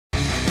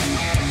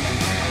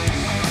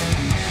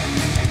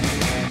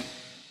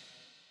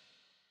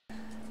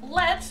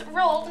let's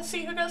roll to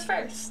see who goes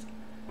first.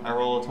 I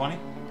roll a 20.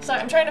 So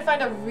I'm trying to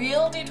find a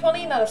real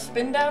d20, not a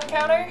spin down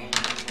counter.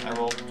 I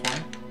roll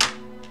 20.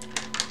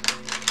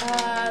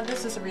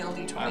 This is a real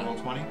d20. I roll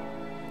 20.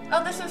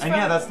 Oh, this is And from,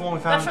 yeah, that's the one we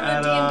found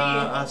at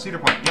at Cedar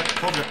Point. Yep,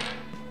 told you.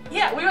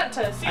 Yeah, we went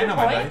to Cedar I know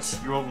Point. my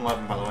dice. You rolled an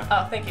 11, by the way.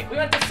 Oh, thank you. We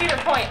went to Cedar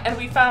Point and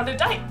we found a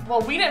dice.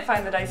 Well, we didn't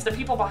find the dice. The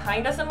people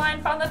behind us in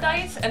line found the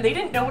dice, and they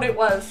didn't know what it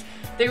was.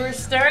 They were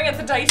staring at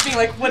the dice being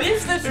like, what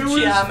is this, It gem?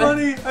 was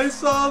funny. I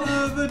saw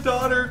the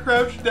daughter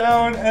crouch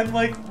down and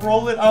like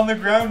roll it on the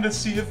ground to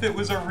see if it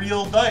was a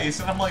real dice,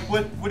 and I'm like,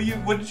 what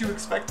did you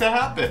expect to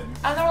happen?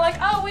 And they were like,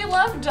 oh, we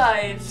love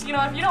dice. You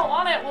know, if you don't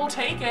want it, we'll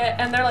take it.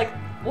 And they're like,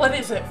 what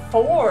is it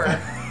for?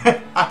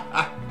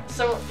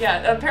 So,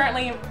 yeah,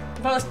 apparently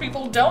most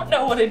people don't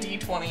know what a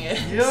d20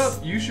 is.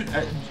 Yep, you should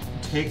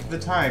take the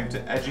time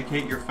to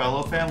educate your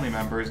fellow family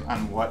members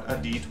on what a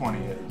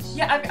d20 is.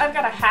 Yeah, I've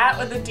got a hat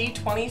with a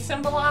d20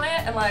 symbol on it,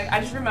 and like, I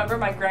just remember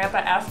my grandpa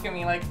asking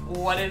me, like,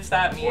 what does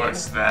that mean?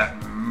 What's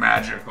that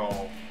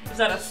magical? Is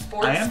that a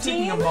sports I am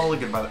team? taking a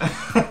mulligan by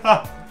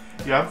the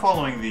Yeah, I'm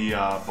following the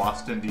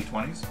Boston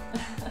d20s.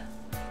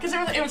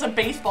 Because it was a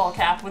baseball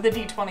cap with a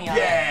d20 on it.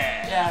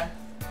 Yeah!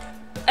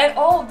 And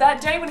oh,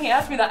 that day when he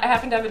asked me that, I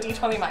happened to have a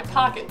d20 in my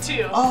pocket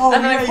too. Oh,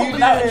 and then yeah, I pulled you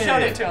it out and did.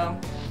 showed it to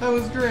him. That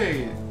was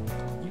great.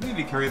 You need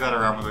to carry that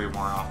around with you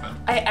more often.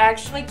 I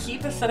actually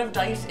keep a set of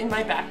dice in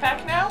my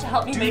backpack now to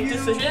help me make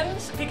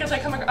decisions, because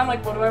I'm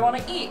like, what do I want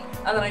to eat?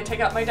 And then I take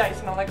out my dice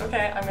and I'm like,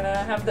 okay, I'm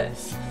gonna have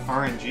this.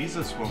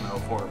 Jesus will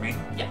know for me.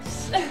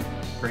 Yes.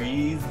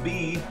 Praise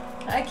be.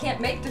 I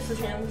can't make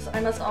decisions. I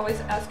must always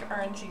ask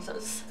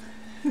Jesus.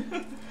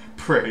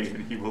 Pray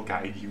and he will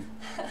guide you.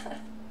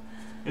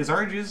 Is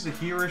Jesus a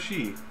he or a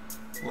she?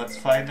 Let's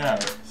find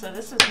out. So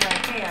this is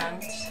my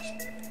hand.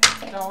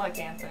 Don't look,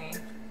 Anthony.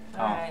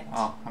 Alright.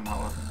 Oh, I'm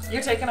not looking.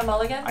 You're taking a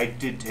mulligan? I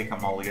did take a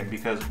mulligan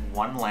because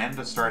one land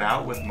to start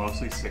out with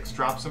mostly 6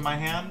 drops in my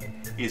hand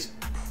is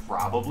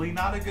probably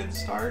not a good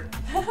start.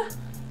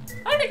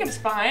 I think it's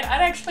fine.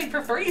 I'd actually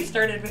prefer you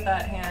started with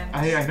that hand.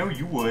 I know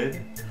you would.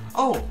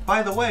 Oh,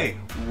 by the way,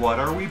 what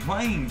are we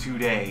playing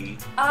today?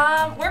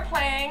 We're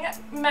playing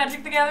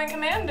Magic the Gathering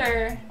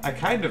Commander. I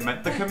kind of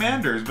meant the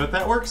Commanders, but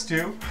that works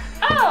too.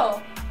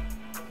 Oh!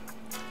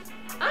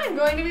 I'm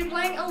going to be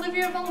playing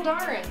Olivia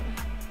Voldaren.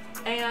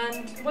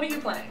 And what are you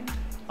playing?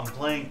 I'm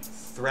playing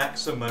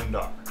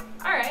Thraximundar.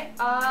 Alright,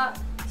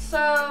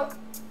 so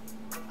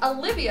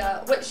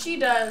Olivia, what she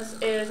does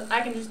is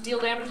I can just deal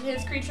damage to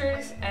his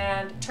creatures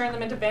and turn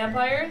them into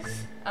vampires,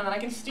 and then I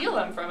can steal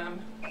them from him.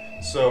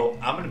 So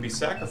I'm going to be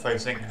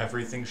sacrificing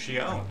everything she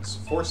owns,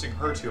 forcing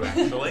her to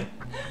actually.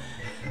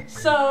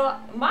 So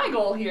my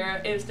goal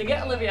here is to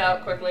get Olivia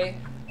out quickly,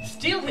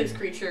 steal his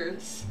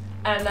creatures,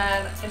 and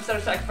then instead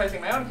of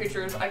sacrificing my own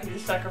creatures, I can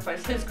just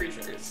sacrifice his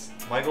creatures.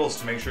 My goal is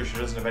to make sure she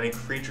doesn't have any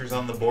creatures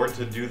on the board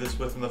to do this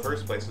with in the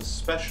first place,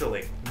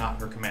 especially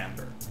not her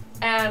commander.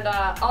 And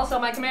also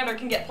my commander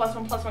can get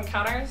 +1/+1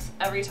 counters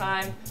every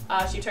time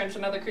she turns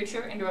another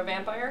creature into a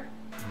vampire.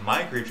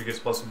 My creature gets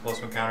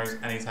 +1/+1 counters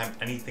anytime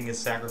anything is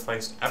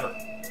sacrificed ever.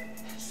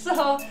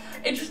 So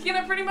it's just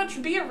gonna pretty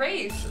much be a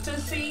race to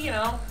see, you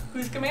know,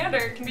 whose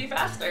commander can be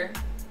faster.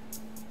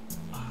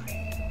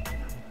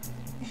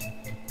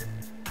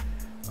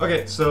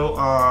 Okay,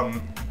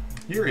 so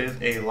here is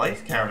a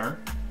life counter.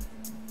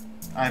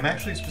 I'm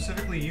actually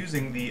specifically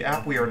using the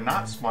app we are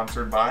not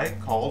sponsored by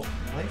called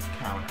Life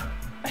Counter.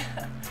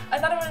 I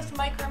thought it was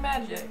Micro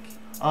Magic.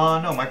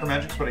 No, Micro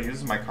Magic's what I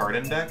use in my card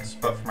index,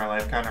 but for my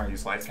life counter I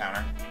use Life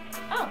Counter.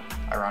 Oh.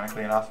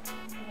 Ironically enough.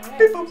 Right.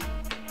 Beep boop.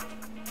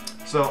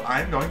 So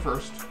I'm going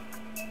first.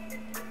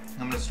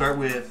 I'm going to start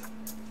with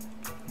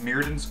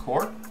Mirrodin's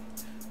Core,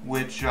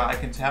 which I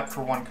can tap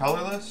for 1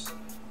 colorless,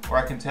 or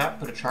I can tap,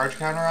 put a charge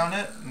counter on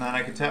it, and then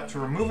I can tap to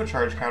remove a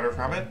charge counter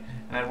from it,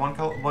 and add 1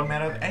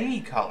 mana of any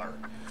color.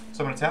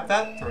 So I'm going to tap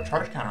that, throw a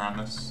charge counter on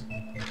this.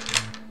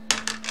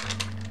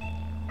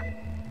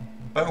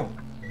 Boom.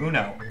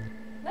 Uno.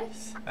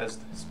 Nice. As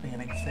the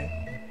Hispanics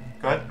say.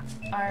 Go ahead.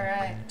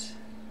 Alright.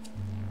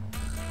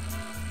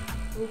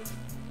 Oof.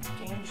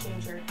 Game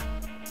changer.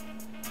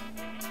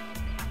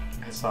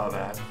 I saw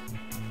that.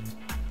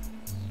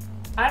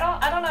 I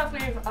don't know if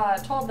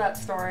we've told that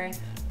story,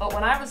 but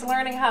when I was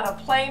learning how to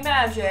play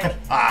Magic,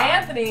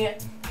 Anthony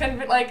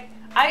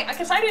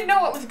because I didn't know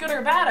what was good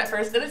or bad at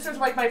first. This was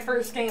like my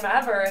first game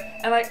ever,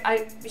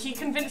 and he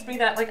convinced me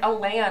that like a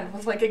land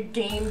was like a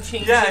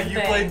game-changing Yeah, you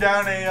thing. played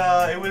down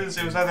it was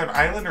either an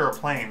island or a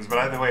plains, but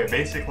either way, a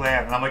basic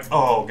land, and I'm like,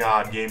 oh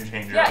god, game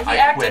changer. Yeah, he I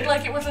acted quit.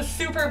 like it was a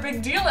super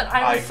big deal, and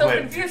I was so quit.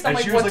 confused. I'm and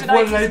like, she was what like,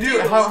 what did I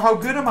just do? How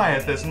good am I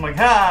at this? I'm like,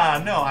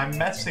 no, I'm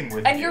messing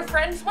with And you. your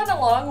friends went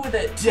along with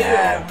it too.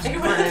 Yeah, it it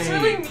was was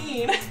really great.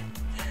 mean.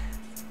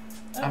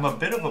 I'm a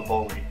bit of a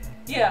bully.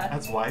 Yeah.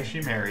 That's why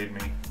she married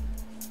me.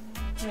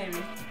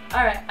 Maybe.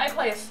 Alright, I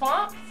play a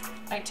swamp,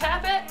 I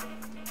tap it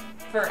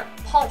for a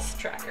pulse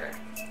tracker.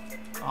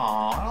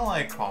 Aw, I don't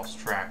like Pulse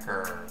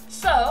Tracker.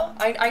 So,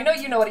 I know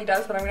you know what he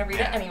does, but I'm going to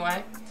read it Yeah.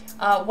 anyway.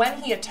 When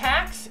he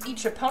attacks,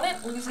 each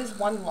opponent loses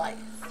 1 life.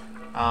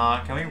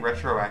 Can we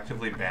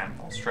retroactively ban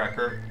Pulse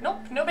Tracker? Nope,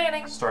 no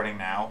banning. Starting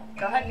now?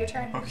 Go ahead, your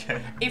turn.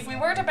 Okay. If we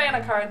were to ban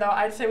a card, though,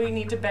 I'd say we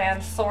need to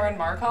ban Soren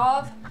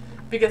Markov,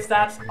 because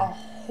that's a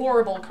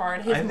horrible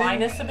card. His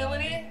minus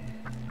ability.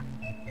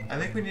 I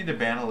think we need to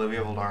ban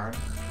Olivia Voldaren.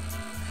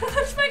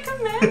 That's my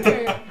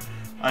commander.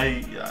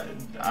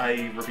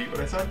 I repeat what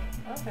I said.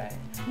 Okay.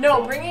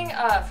 No, bringing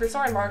for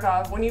Soren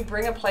Markov, when you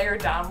bring a player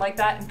down like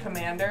that in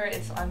Commander,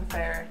 it's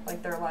unfair.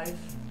 Like their life.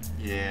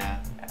 Yeah.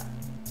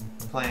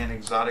 Playing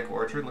Exotic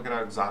Orchard. Look at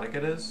how exotic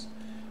it is.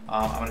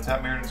 I'm going to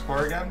tap Mirrodin's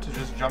Core again to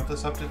just jump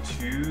this up to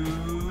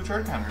 2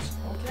 charge counters.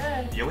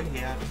 Okay. Yo,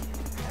 yeah.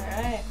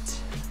 Alright.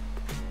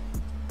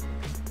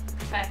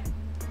 Okay.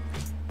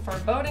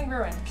 Foreboding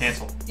Ruins.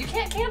 Cancel. You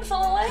can't cancel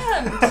a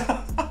land!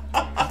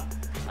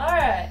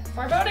 Alright.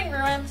 Foreboding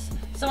Ruins.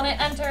 So when it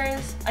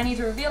enters, I need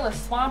to reveal a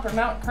swamp or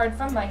mountain card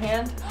from my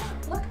hand.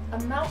 Look, a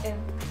mountain.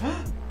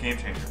 Game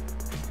changer.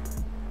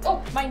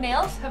 Oh, my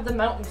nails have the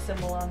mountain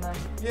symbol on them.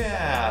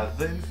 Yeah,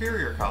 the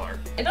inferior color.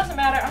 It doesn't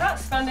matter. I'm not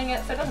spending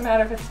it, so it doesn't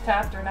matter if it's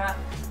tapped or not.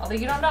 Although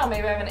you don't know,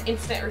 maybe I have an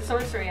instant or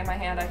sorcery in my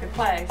hand I could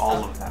play. So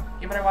all of them.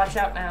 You better watch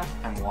out now.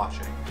 I'm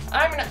watching.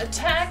 I'm gonna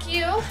attack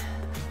you.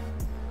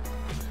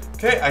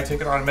 Okay, I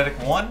take an automatic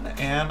 1,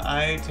 and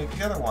I take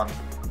the other one.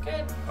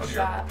 Good Oh, dear.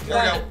 shot. Here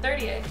we go.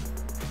 38.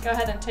 Go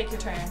ahead and take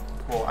your turn.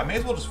 Cool. I may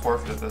as well just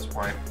forfeit at this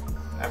point.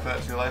 After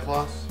that 2 life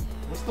loss.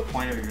 What's the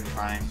point of even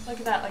trying? Look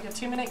at that, like a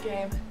 2-minute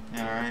game.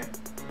 Yeah, alright.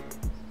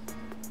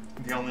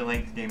 The only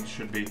length games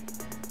should be.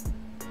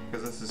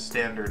 Because this is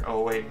standard.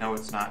 Oh wait, no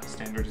it's not.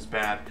 Standard is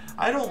bad.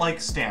 I don't like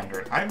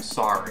standard. I'm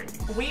sorry.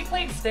 We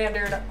played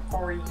standard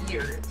for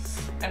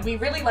years, and we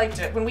really liked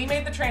it. When we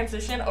made the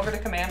transition over to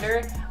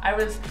Commander, I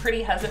was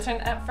pretty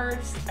hesitant at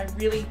first. I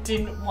really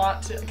didn't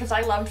want to, because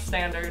I loved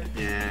standard.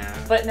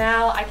 Yeah. But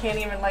now I can't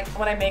even, like,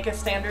 when I make a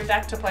standard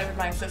deck to play with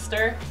my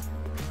sister,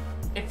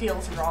 it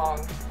feels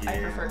wrong. Yeah. I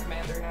prefer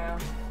Commander now.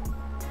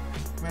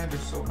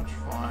 Commander's so much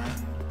fun.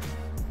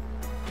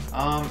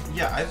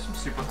 Yeah, I have some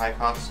super high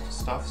cost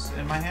stuffs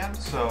in my hand,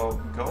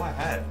 so go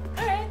ahead.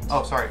 Alright.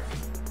 Oh, sorry.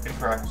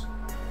 Incorrect.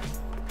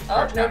 Oh,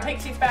 Charge no counter.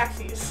 takesies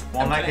backsies.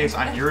 Well, in that kidding. case,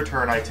 on your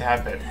turn, I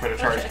tap it, put a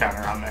charge Okay.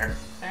 counter on there.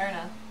 Fair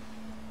enough.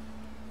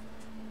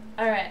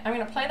 Alright, I'm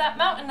gonna play that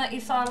mountain that you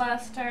saw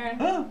last turn.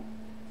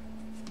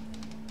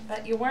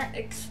 Bet you weren't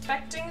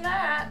expecting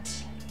that.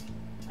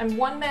 I'm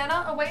 1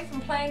 mana away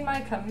from playing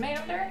my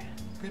commander.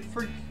 Good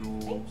for you.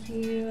 Thank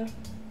you.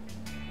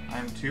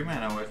 I'm 2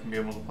 mana away from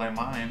being able to play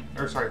mine.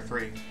 Or, sorry,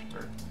 3.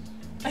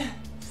 Or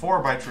 4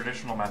 by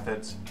traditional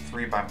methods,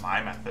 3 by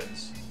my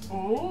methods.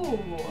 Ooh,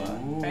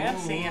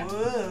 fancy.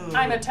 Ooh.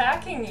 I'm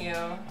attacking you.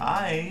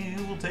 I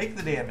will take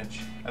the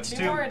damage. That's 2.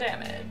 2 more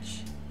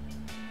damage.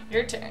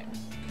 Your turn.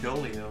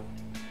 Kill you.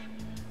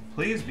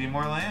 Please be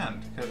more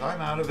land, because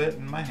I'm out of it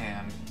in my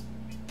hand.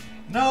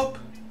 Nope.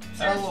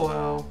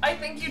 LOL. I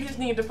think you just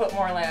need to put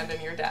more land in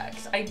your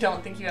decks. I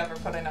don't think you ever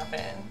put enough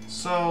in.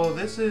 So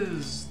this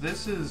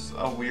is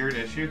a weird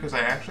issue because I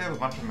actually have a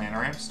bunch of mana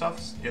ramp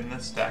stuffs in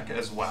this deck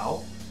as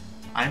well.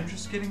 I'm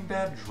just getting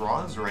bad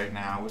draws right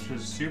now, which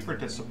is super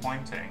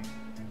disappointing.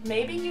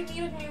 Maybe you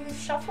need a new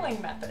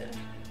shuffling method.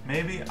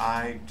 Maybe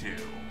I do.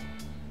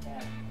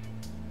 Yeah.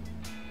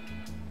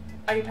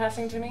 Are you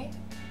passing to me?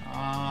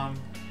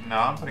 No,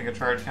 I'm putting a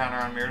charge counter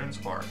on Mirrodin's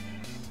Core.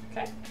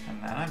 Okay.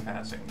 And then I'm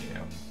passing to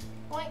you.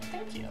 Well,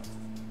 thank you.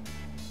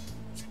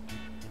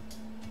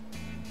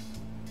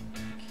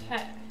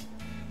 Okay.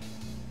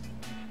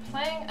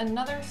 Playing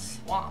another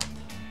swamp.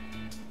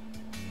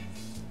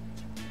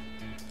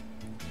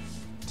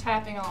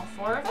 Tapping all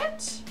 4 of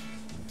it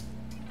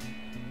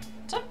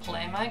to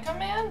play my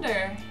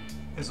commander.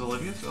 Is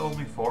Olivia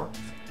only 4?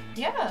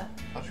 Yeah.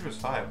 I thought she was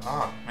 5.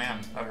 Oh, man,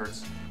 that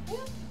hurts. Yeah.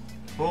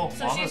 Cool.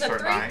 So well, she's I'm a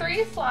gonna start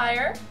 3/3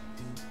 flyer.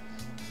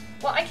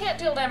 Well, I can't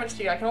deal damage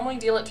to you. I can only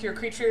deal it to your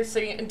creatures, so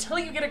until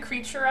you get a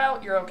creature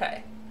out, you're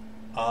okay.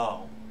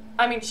 Oh.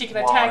 I mean, she can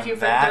Well, attack you in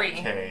for that 3.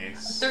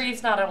 case,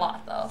 3's not a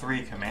lot, though.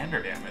 3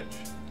 commander damage.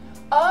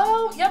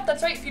 Oh, yep,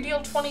 that's right. If you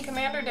deal 20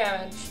 commander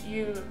damage,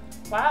 you...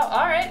 Wow,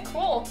 alright,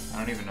 cool. I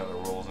don't even know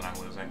the rules and I'm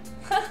losing.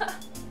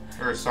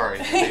 Or, sorry,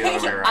 the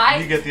other way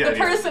around. You get the the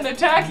idea. person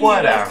attacking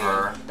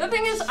Whatever. you. The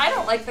thing is, I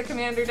don't like the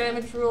commander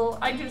damage rule.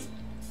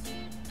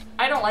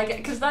 I don't like it,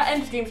 because that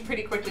ends games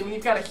pretty quickly when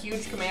you've got a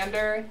huge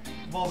commander.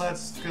 Well,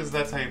 that's because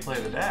that's how you play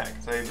the deck.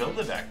 That's how you build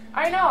the deck.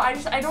 I know,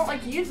 I don't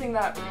like using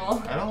that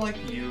rule. I don't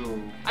like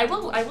you. I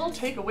will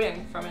take a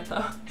win from it,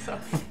 though. So,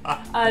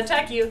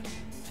 attack you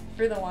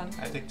for the 1.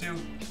 I take 2.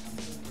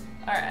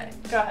 Alright,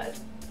 go ahead.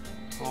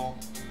 Cool.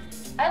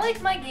 I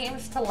like my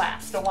games to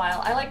last a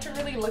while. I like to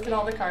really look at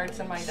all the cards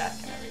in my deck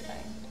and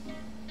everything.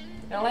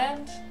 No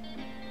land?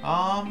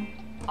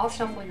 I'll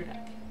shuffle your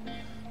deck.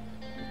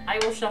 I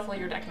will shuffle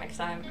your deck next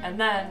time, and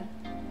then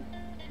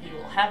you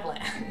will have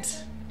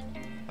land.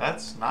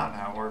 That's not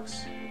how it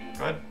works.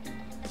 Good.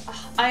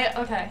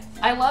 Okay.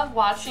 I love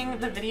watching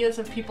the videos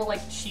of people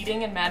like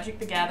cheating in Magic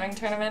the Gathering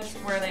tournaments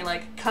where they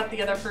like cut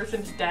the other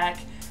person's deck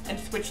and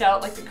switch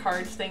out like the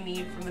cards they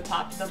need from the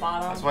top to the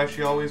bottom. That's why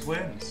she always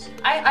wins.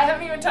 I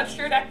haven't even touched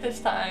your deck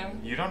this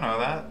time. You don't know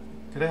that.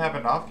 Could have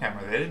happened off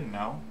camera. They didn't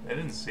know. They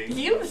didn't see.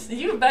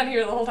 You've been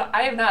here the whole time.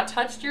 I have not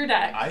touched your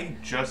deck. I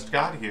just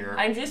got here.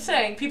 I'm just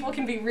saying, people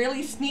can be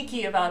really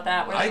sneaky about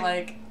that. Where they're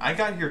like, I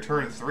got here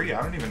turn 3.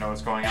 I don't even know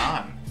what's going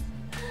on.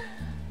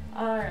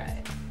 all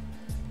right.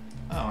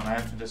 Oh, and I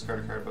have to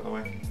discard a card, by the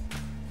way.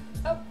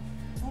 Oh,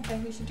 okay.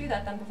 We should do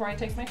that then before I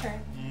take my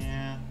turn.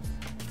 Yeah.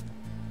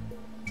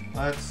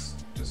 Let's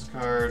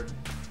discard.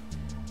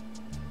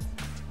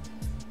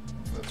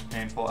 That's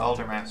painful.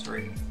 Elder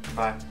Mastery.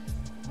 Goodbye.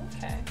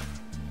 Okay.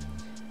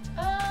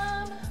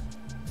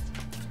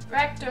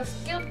 Rakdos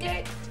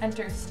Guildgate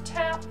enters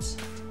tapped.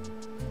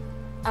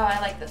 Oh, I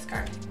like this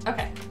card.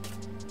 Okay.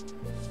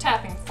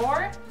 Tapping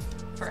 4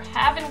 for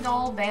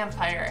Havengull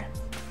Vampire.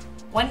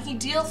 When he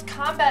deals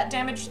combat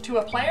damage to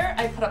a player,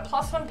 I put a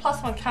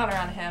 +1/+1 counter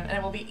on him, and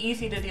it will be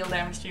easy to deal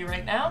damage to you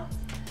right now.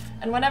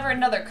 And whenever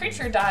another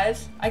creature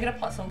dies, I get a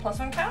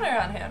 +1/+1 counter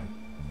on him.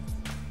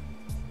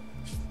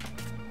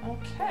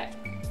 Okay.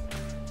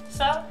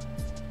 So,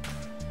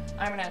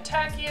 I'm going to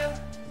attack you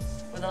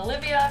with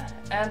Olivia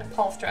and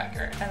Pulse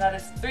Tracker, and that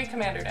is 3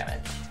 commander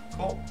damage.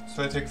 Cool.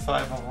 So I take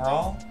 5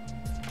 overall.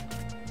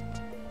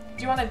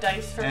 Do you want a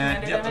dice for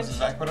commander yep, damage? that's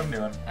exactly what I'm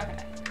doing.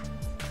 Okay.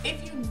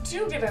 If you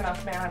do get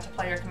enough mana to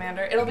play your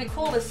commander, it'll be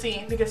cool to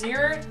see, because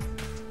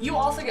you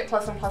also get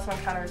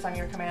 +1/+1 counters on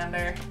your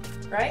commander,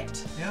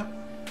 right? Yep.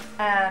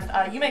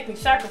 And you make me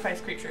sacrifice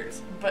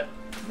creatures, but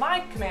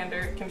my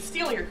commander can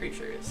steal your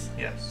creatures.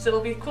 Yes. So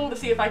it'll be cool to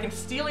see if I can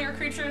steal your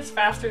creatures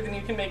faster than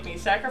you can make me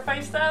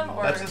sacrifice them,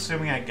 or... That's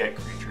assuming I get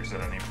creatures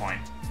at any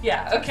point.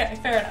 Yeah, okay,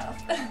 fair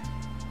enough.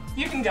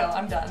 You can go,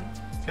 I'm done.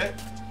 Okay.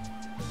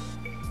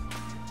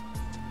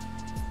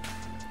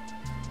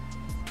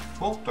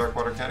 Cool.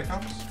 Darkwater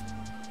Catacombs.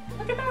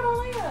 Look at that,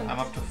 all in. I'm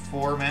up to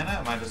 4 mana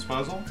at my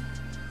disposal.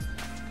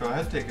 Go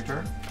ahead, take a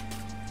turn.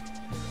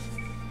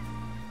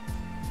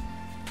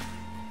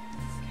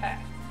 Okay.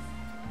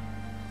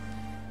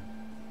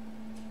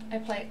 I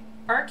play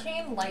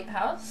Arcane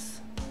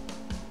Lighthouse.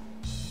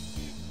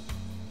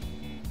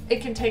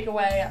 It can take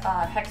away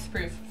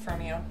hexproof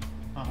from you.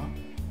 Uh-huh.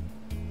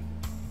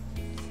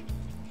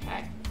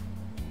 Okay.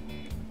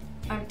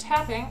 I'm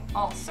tapping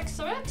all 6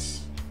 of it.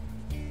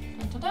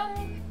 Dun, dun,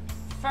 dun.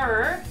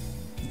 For...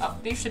 Oh,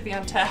 these should be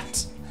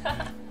untapped.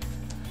 I'm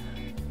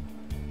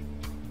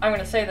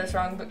gonna say this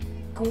wrong, but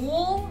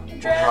Ghoul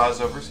Dread?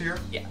 Draws Overseer.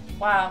 Yeah.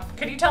 Wow.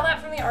 Could you tell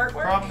that from the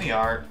artwork? From the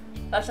art.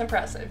 That's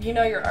impressive. You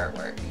know your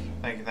artwork.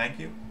 Thank you, thank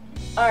you.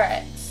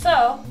 Alright,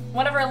 so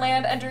whenever a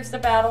land enters the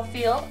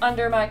battlefield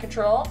under my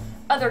control,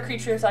 other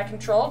creatures I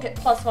control get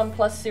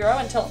 +1/+0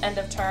 until end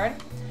of turn.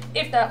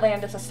 If that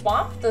land is a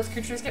swamp, those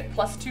creatures get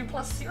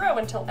 +2/+0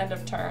 until end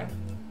of turn.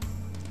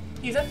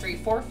 He's a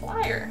 3/4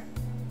 flyer.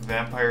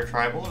 Vampire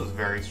Tribal is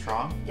very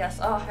strong. Yes,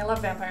 oh, I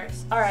love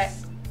vampires. Alright.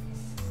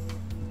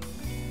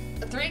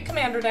 3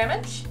 commander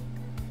damage,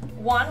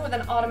 1 with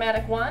an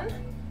automatic 1,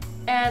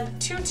 and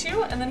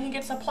 2/2, and then he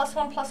gets a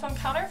 +1/+1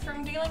 counter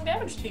from dealing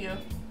damage to you.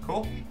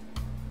 Cool.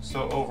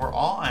 So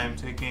overall, I am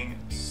taking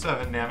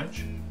 7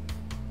 damage.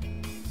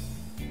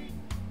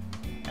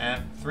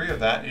 And 3 of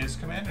that is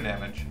commander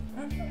damage.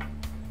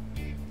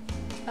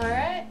 Mm-hmm.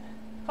 Alright.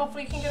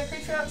 Hopefully you can get a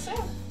creature out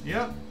soon.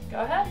 Yep. Go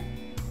ahead.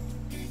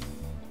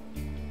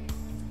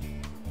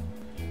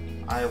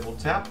 I will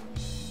tap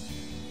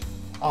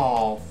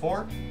all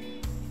 4.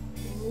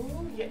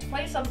 Ooh, you get to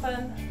play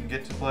something.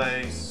 Get to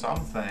play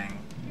something.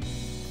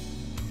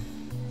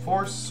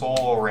 For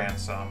Soul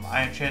Ransom,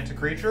 I enchant a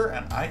creature,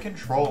 and I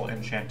control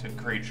enchanted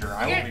creature.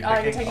 I will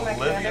be picking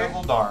Olivia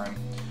Voldaren.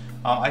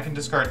 I can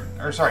discard,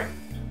 or sorry,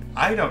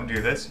 I don't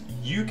do this.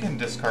 You can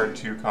discard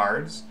 2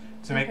 cards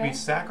to make me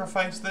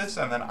sacrifice this,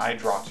 and then I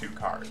draw 2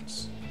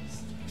 cards.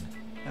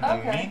 In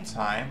the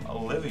meantime,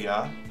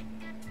 Olivia.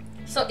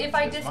 So if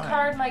I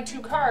discard my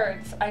 2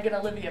 cards, I get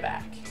Olivia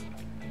back.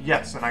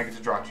 Yes, and I get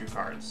to draw 2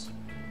 cards.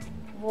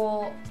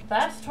 Well,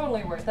 that's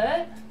totally worth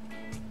it.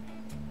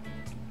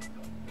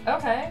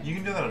 Okay. You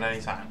can do that at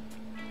any time.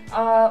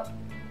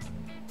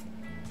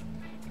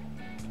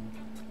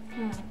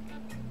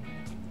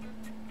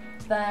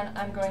 Then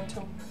I'm going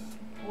to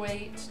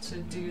wait to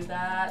do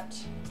that.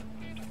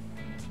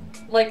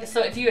 Like,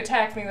 so if you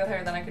attack me with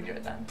her, then I could do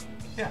it then.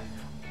 Yeah.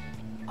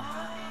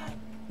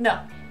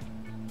 No.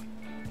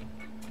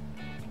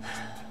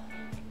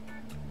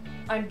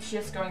 I'm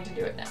just going to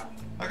do it now.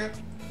 Okay.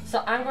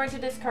 So I'm going to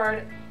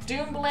discard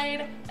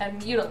Doomblade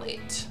and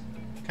Mutilate.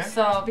 Okay.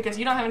 So, because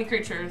you don't have any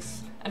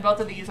creatures, and both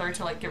of these are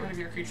to, like, get rid of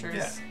your creatures.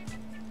 Yeah.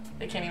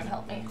 They can't even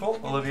help me. Cool.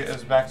 Olivia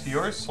is back to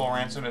yours. Soul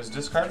Ransom is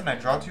discarded, and I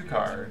draw 2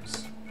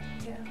 cards.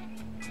 Yeah.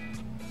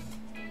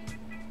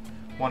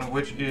 One of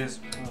which is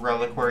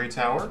Reliquary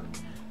Tower.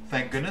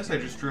 Thank goodness I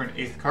just drew an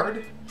 8th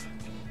card.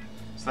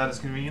 So that is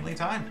conveniently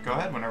timed. Go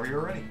ahead whenever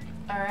you're ready.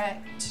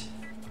 Alright.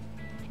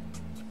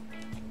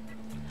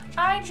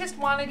 I just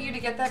wanted you to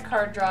get that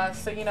card draw,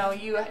 so you know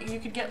you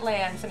could get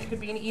lands and it could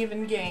be an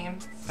even game.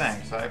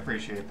 Thanks, I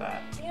appreciate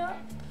that. Yeah,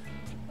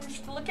 I'm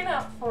just looking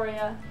out for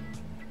you.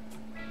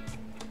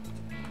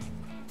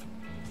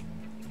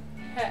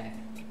 Okay.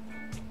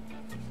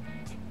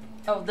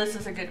 Oh, this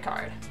is a good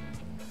card.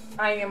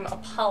 I am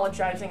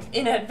apologizing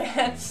in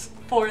advance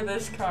for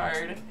this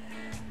card.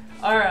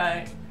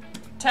 Alright.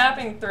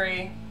 Tapping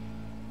 3.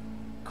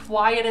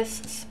 Quietus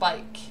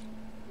Spike.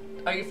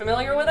 Are you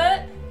familiar with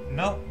it?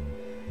 No.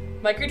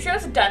 My creature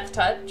has Death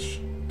Touch,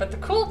 but the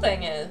cool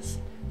thing is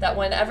that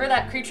whenever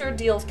that creature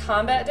deals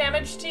combat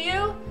damage to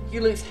you,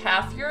 you lose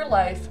half your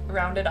life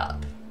rounded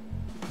up.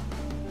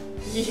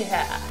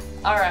 Yeah.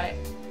 Alright.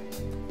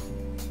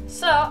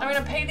 So, I'm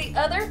going to pay the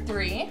other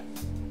 3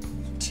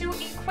 to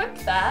equip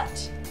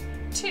that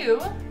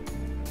to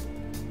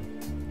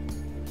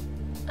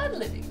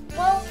Olivia.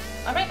 Well,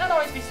 I might not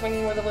always be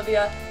swinging with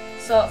Olivia,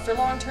 so for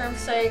long-term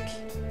sake,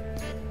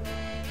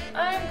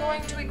 I'm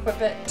going to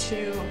equip it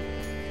to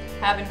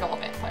Havengul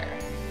Vampire.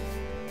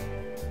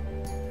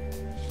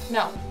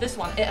 No, this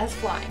one. It has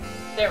flying.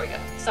 There we go.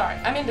 Sorry,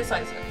 I'm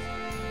indecisive.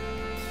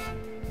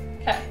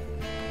 Okay.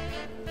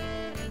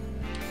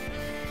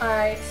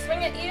 I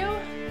swing at you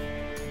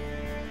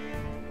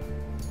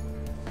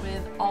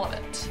with all of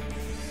it.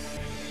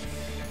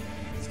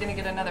 He's gonna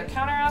get another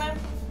counter on him.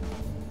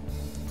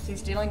 So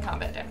he's dealing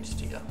combat damage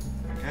to you.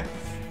 Okay.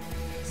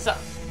 So.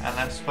 And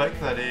that spike,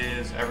 that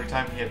is every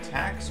time he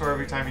attacks or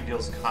every time he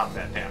deals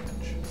combat damage?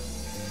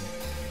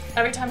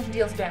 Every time he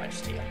deals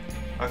damage to you.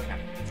 Okay.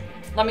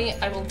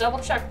 I will double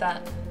check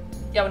that.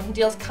 Yeah, when he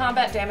deals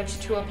combat damage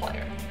to a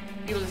player,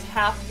 you lose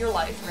half your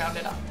life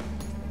rounded up.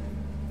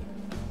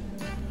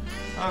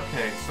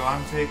 Okay, so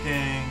I'm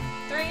taking...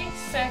 3,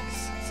 6,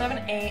 7,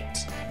 8,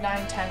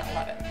 9, 10,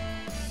 11.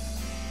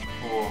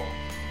 Cool.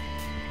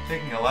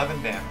 Taking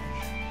 11 damage.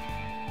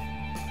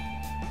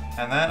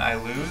 And then I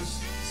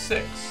lose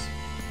 6.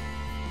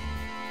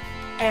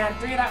 And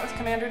 3 of that was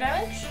commander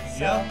damage. So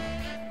Yep.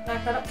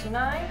 knock that up to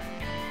 9.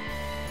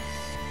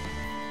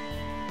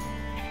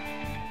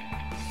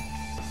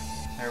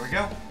 There we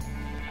go.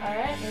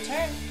 Alright, your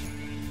turn.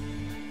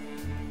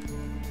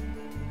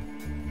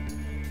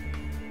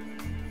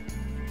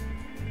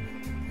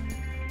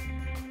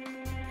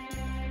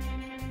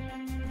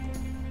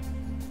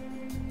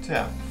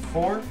 Tap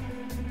 4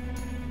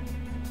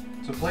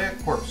 to play at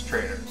Corpse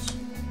Traders.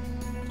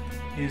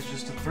 He's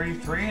just a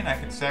 3/3 and I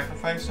can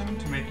sacrifice him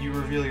to make you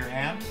reveal your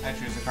hand. I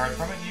choose a card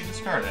from it and you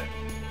discard it.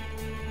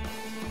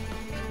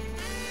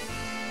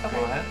 Okay.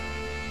 Go ahead.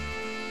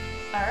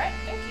 Alright,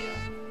 thank you.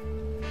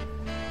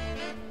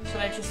 Should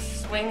I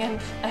just swing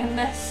and end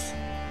this?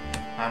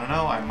 I don't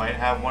know, I might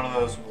have one of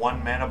those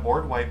 1 mana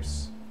board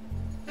wipes.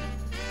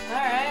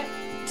 Alright.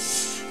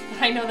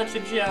 I know that's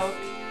a joke.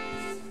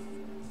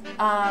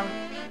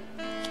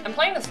 I'm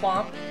playing the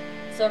Swamp,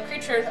 so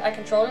creatures I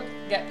control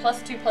get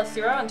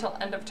 +2/+0 until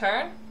end of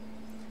turn.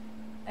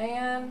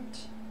 And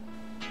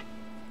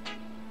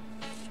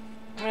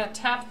I'm gonna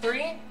tap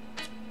 3,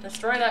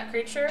 destroy that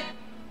creature.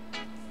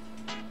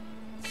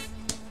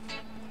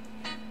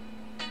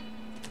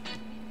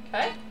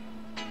 Okay.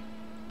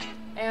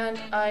 And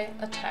I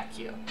attack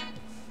you.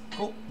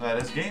 Cool, that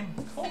is game.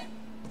 Cool.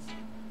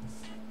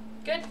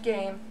 Good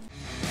game.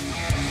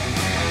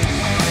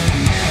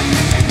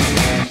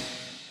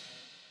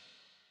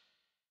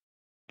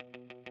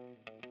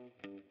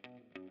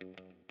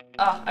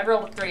 I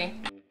rolled a 3.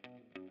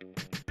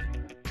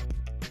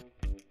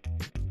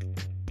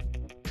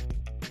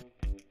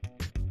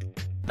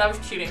 That was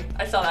cheating.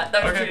 I saw that.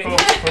 That was Okay, cheating.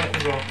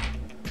 cool.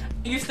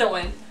 You still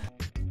win.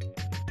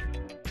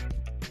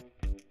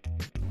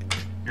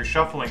 Your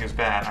shuffling is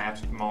bad. I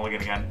have to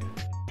mulligan again.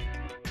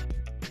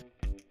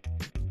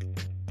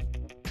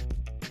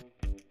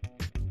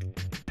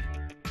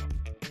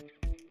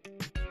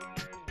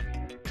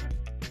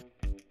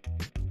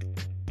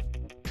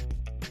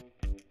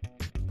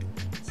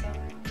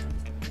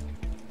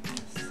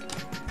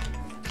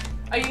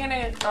 Are you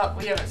gonna... Oh,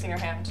 we haven't seen your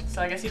hand,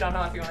 so I guess you don't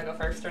know if you want to go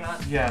first or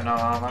not. Yeah, no,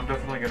 I'm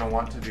definitely going to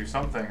want to do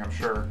something, I'm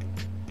sure.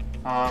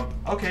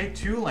 Okay,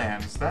 2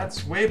 lands.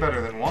 That's way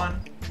better than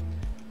 1.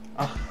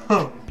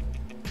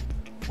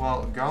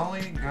 Well,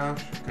 golly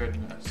gosh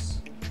goodness.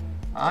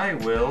 I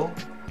will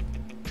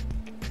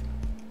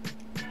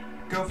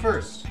go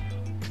first.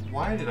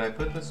 Why did I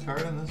put this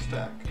card in this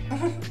deck?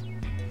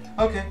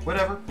 Okay,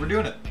 whatever. We're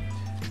doing it.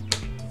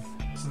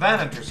 So that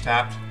enters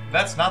tapped.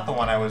 That's not the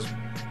one I was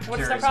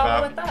What's curious the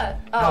problem about. with that?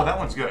 Oh. No, that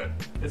one's good.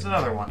 It's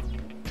another one.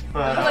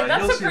 But Like,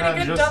 that's you'll a see pretty that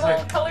in good just a double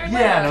sec. colored Yeah,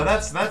 land. no,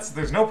 that's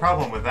there's no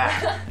problem with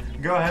that.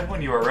 Go ahead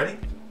when you are ready.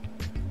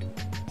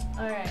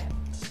 Alright.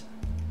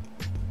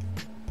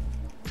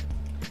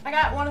 I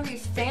got one of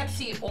these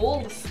fancy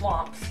old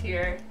swamps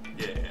here.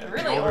 Yeah, A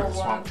really the older old the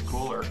swamp, ones. the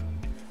cooler. Got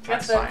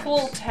That's the science.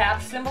 cool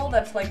tap symbol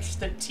that's like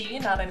just a T,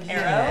 not an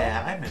arrow.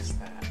 Yeah, I missed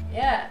that.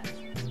 Yeah.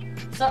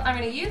 So I'm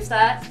gonna use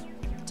that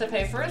to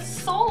pay for a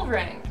soul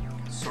ring.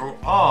 So,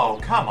 oh,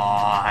 come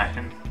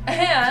on.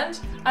 And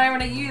I'm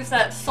gonna use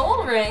that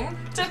soul ring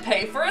to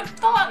pay for a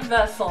thought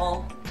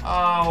vessel.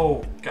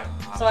 Oh, God.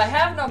 So I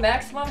have no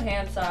maximum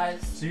hand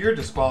size. So you're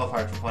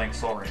disqualified for playing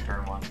Soul Ring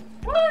turn 1.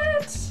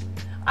 What?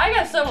 I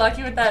got so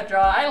lucky with that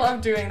draw. I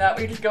love doing that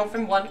where you just go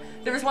from one.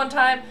 There was one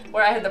time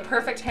where I had the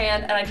perfect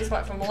hand and I just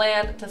went from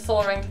land to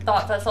soul ring to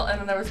thought vessel, and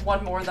then there was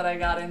one more that I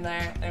got in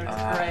there. It was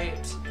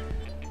great.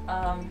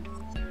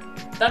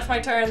 That's my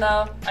turn,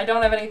 though. I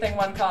don't have anything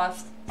one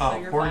cost. So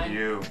you're poor fine.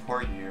 you.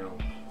 Poor you.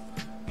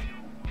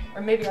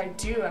 Or maybe I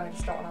do, and I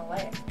just don't want to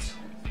lay it.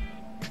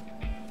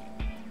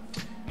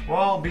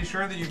 Well, be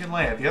sure that you can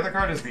lay it. The other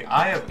card is the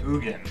Eye of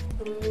Ugin.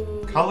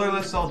 Ooh.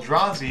 Colorless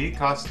Eldrazi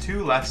costs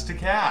 2 less to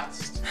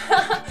cast.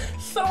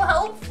 So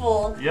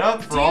helpful.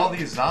 Yep, for all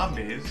these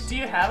zombies. Do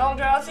you have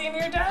Eldrazi in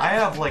your deck? I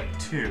have like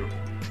 2.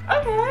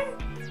 Okay.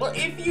 Well,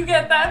 if you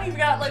get that, you've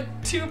got like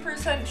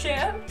 2%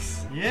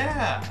 chance.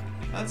 Yeah,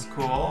 that's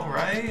cool,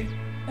 right?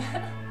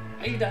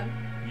 Are you done?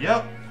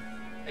 Yep.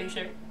 Are you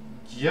sure?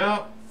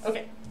 Yep.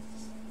 Okay.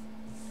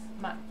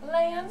 My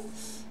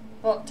lands.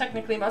 Well,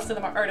 technically most of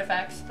them are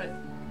artifacts, but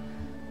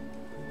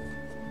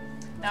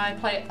now I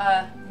play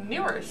a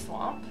newer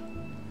swamp.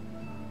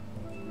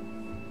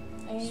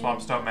 And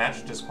Swamps don't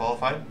match,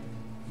 disqualified.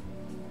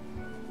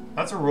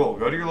 That's a rule.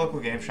 Go to your local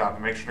game shop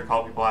and make sure to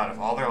call people out. If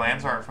all their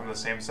lands aren't from the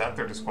same set,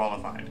 they're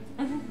disqualified.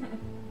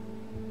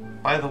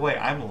 By the way,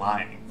 I'm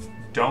lying.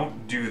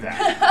 Don't do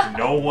that.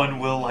 No one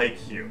will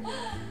like you.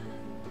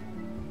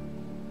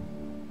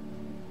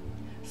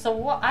 So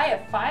what? I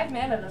have 5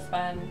 mana to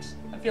spend.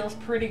 It feels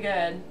pretty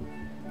good.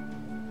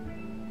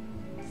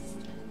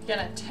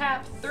 Gonna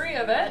tap 3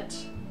 of it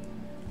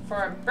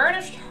for a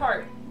Burnished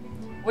Heart,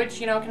 which,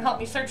 you know, can help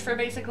me search for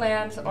basic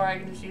lands, or I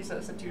can just use it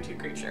as a 2/2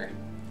 creature.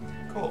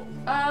 Cool.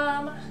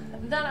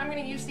 Then I'm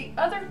gonna use the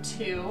other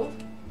 2.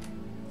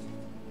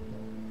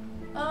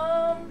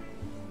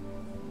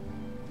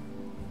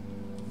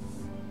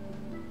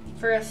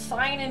 For a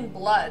Sign in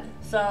Blood.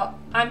 So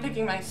I'm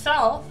picking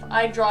myself.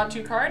 I draw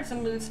 2 cards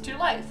and lose 2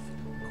 life.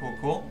 Cool,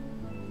 cool.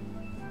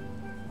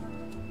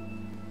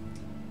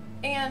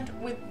 And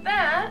with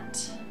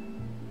that,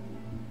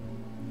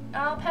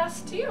 I'll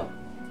pass to you.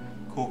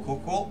 Cool,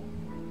 cool, cool.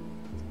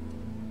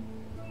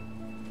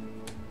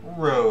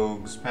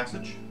 Rogue's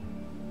Passage.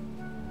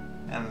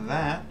 And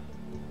that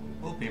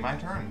will be my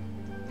turn.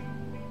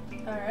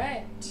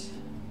 Alright.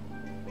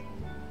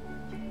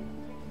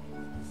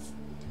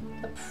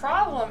 The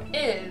problem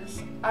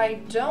is,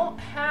 I don't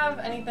have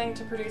anything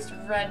to produce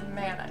red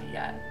mana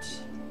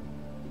yet.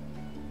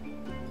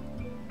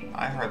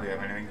 I hardly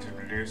have anything to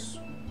produce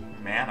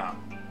mana.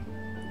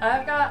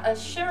 I've got a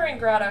Shimmering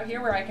Grotto here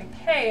where I can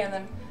pay and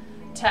then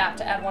tap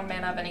to add 1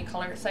 mana of any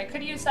color. So I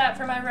could use that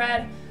for my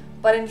red,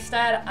 but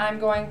instead I'm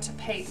going to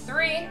pay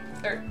 3,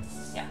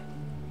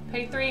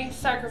 pay 3,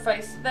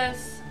 sacrifice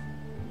this.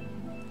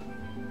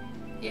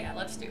 Yeah,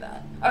 let's do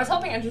that. I was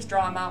hoping I'd just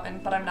draw a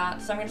mountain, but I'm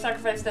not, so I'm going to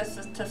sacrifice this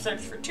to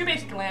search for 2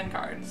 basic land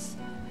cards.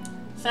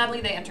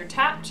 Sadly, they enter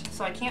tapped,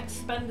 so I can't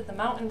spend the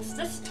mountains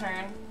this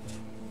turn.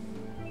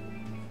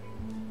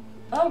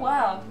 Oh,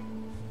 wow.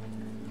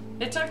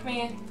 It took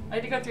me, I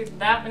had to go through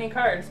that many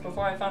cards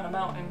before I found a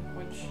mountain,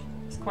 which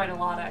is quite a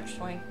lot,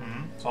 actually.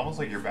 Mm-hmm. It's almost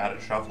like you're bad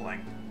at shuffling.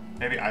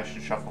 Maybe I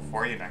should shuffle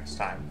for you next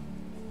time.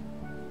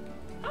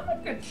 I'm a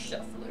good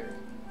shuffler.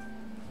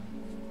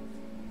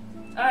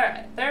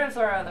 Alright, there's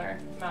our other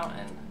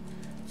mountain.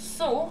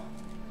 So,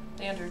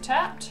 they enter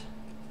tapped.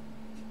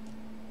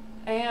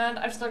 And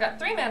I've still got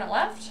 3 mana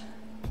left.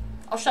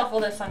 I'll shuffle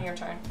this on your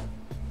turn.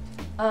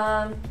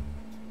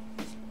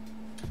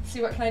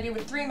 See what can I do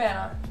with 3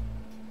 mana.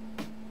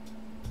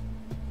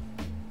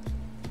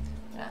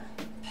 Yeah.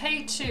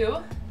 Pay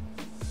 2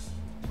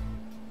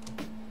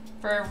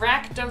 for a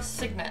Rakdos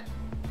Signet.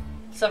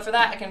 So for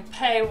that I can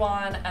pay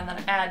 1 and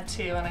then add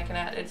 2 and I can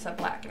add, it's a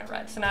black and a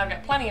red. So now I've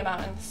got plenty of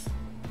mountains.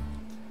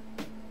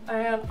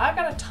 And I've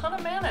got a ton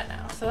of mana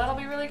now, so that'll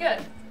be really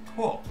good.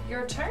 Cool.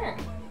 Your turn.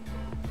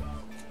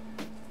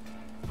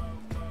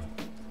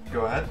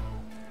 Go ahead.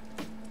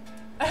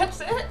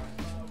 That's it?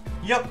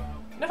 Yep.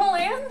 No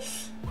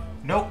lands?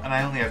 Nope, and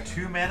I only have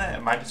 2 mana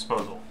at my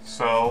disposal.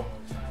 So,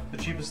 the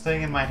cheapest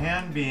thing in my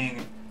hand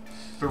being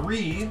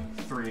 3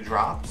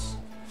 3-drops.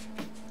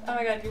 Oh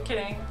my god, you're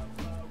kidding.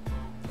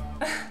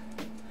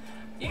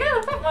 You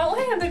gotta put my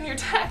land in your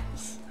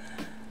decks.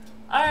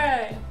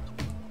 Alright.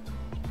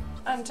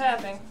 I'm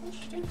tapping.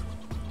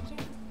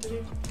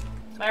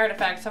 My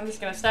artifacts, I'm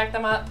just gonna stack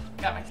them up.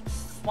 Got my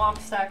swamp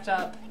stacked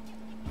up.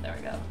 There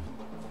we go.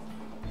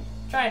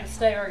 Trying to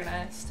stay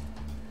organized.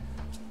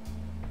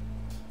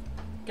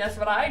 Guess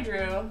what I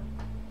drew?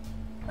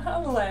 A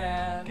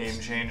land. Game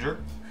changer.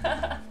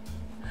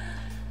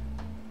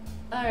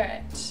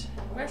 Alright.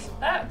 Where's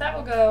that? That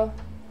will go.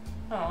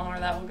 I don't know where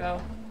that will go.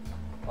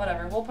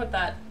 Whatever. We'll put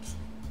that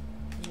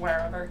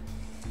wherever.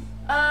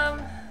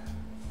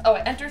 Oh,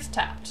 it enters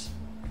tapped.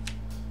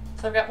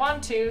 So I've got 1,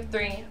 2,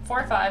 3,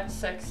 4, 5,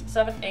 6,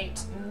 7,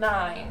 8,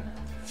 9.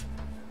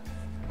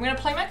 I'm gonna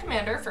play my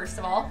commander first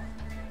of all.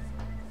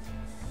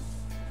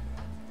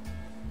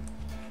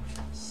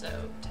 So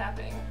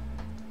tapping.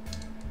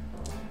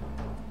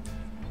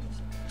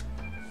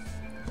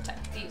 Tap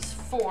these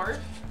 4.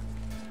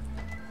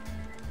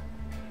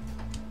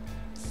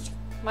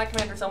 My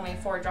commander's only a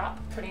 4-drop,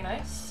 pretty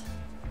nice.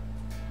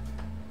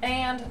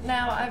 And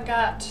now I've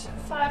got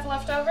 5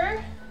 left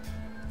over.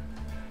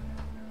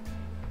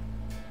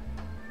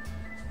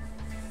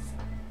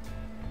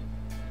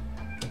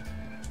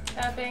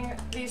 Tapping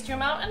these 2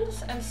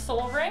 mountains and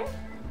Soul Ring.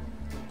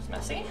 It's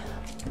messy.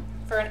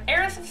 For an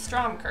Heiress of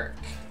Stromkirk.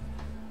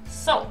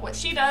 So, what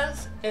she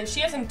does is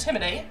she has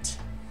Intimidate,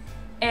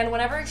 and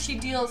whenever she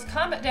deals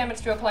combat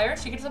damage to a player,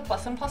 she gets a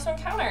 +1/+1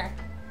 counter.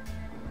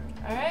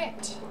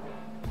 Alright.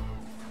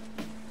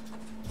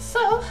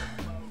 So,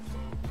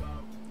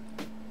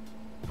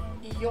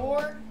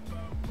 your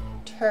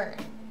turn.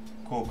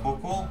 Cool, cool,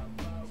 cool.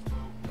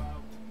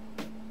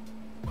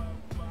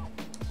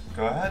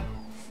 Go ahead.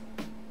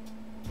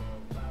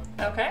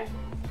 Okay.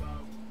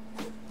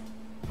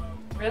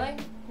 Really?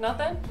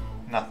 Nothing?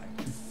 Nothing.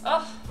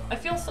 Ugh, I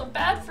feel so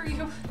bad for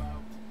you.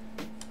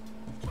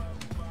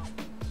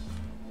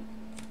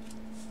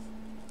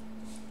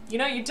 You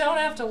know, you don't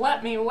have to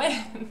let me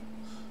win.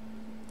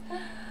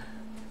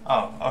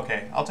 Oh,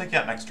 okay. I'll take you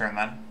out next turn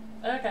then.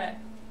 Okay.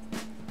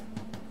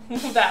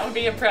 That would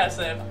be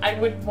impressive. I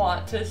would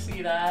want to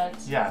see that.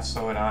 Yeah,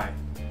 so would I.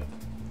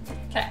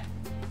 Okay.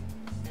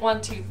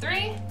 1, 2,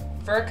 3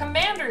 for a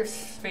commander's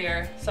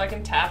sphere. So I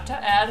can tap to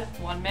add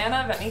 1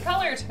 mana of any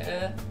color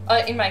to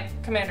in my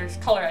commander's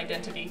color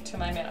identity to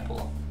my mana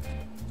pool.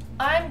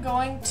 I'm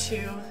going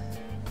to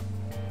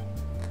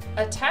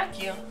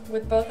attack you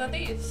with both of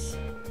these.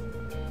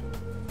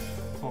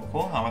 Cool,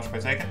 cool. How much am I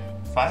taking?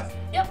 5?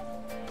 Yep.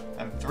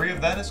 And 3 of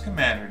that is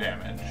commander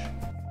damage.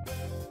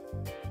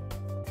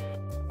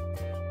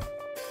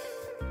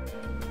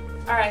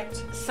 Alright,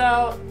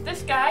 so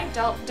this guy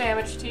dealt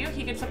damage to you.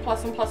 He gets a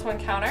 +1/+1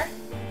 counter.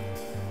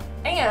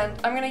 And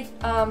I'm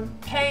gonna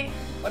pay,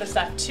 what is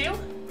that, 2?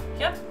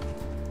 Yep.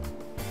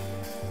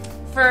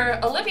 For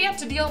Olivia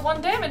to deal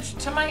 1 damage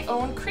to my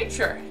own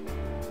creature.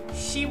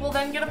 She will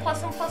then get a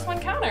 +1/+1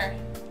 counter.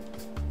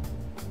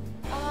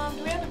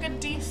 Do we have a good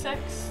D6?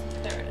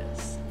 There it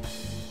is.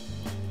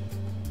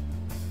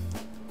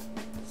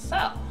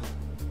 So,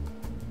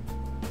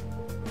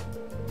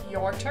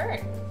 your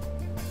turn.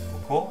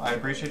 Cool. I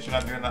appreciate you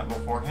not doing that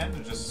beforehand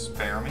to just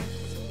spare me.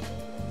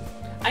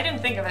 I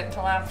didn't think of it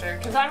until after,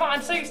 because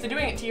I'm so used to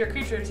doing it to your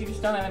creatures, you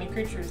just don't have any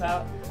creatures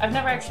out. I've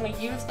never actually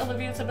used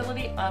Olivia's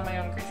ability on my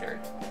own creature.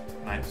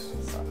 Nice.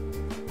 So.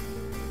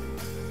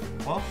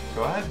 Well,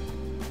 go ahead.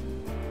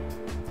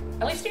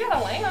 At least you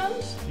got a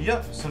land.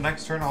 Yep, so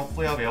next turn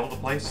hopefully I'll be able to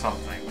play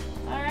something.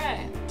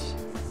 Alright.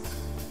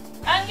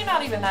 And you're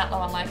not even that low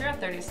on life, you're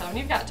at 37,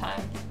 you've got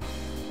time.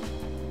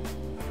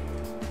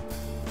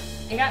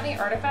 You got any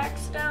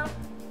artifacts down?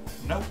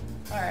 Nope.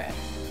 Alright.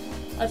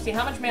 Let's see,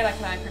 how much mana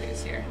can I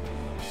produce here?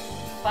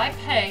 If I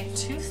pay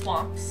 2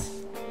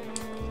 swamps,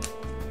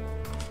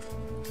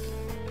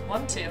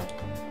 1, 2,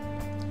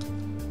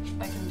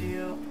 I can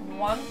do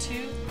 1,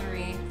 2,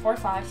 3, 4,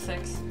 5,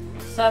 6,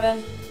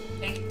 7,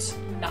 8,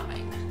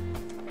 9.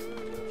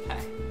 Okay.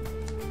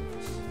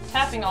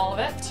 Tapping all of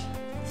it.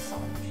 So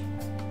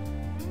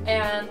much.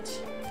 And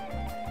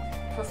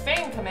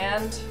Profane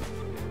Command,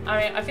 I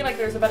mean, I feel like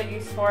there's a better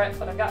use for it,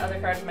 but I've got other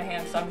cards in my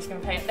hand, so I'm just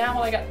gonna pay it now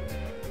while I got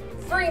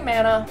 3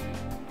 mana.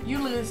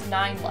 You lose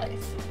 9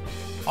 life.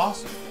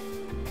 Awesome.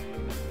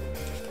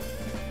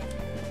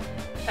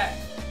 Okay.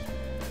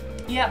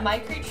 Yeah, my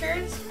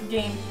creatures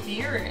gain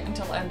fear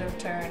until end of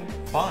turn.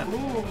 Fun.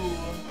 Ooh.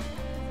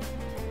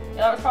 Yeah,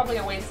 that was probably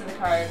a waste of the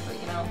card, but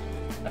you know,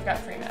 I've got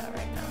 3 mana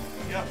right now.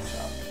 Yep. So.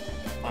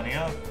 Plenty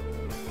of.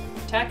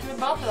 Attack you with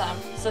both of them.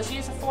 So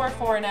she's a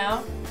 4/4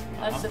 now.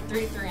 That's a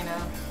 3/3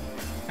 now.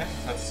 Okay,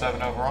 that's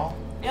 7 overall.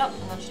 Yep,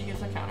 and then she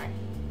gets a counter.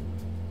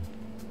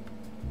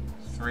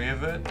 3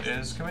 of it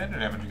is commander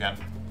damage again.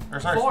 Or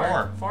sorry,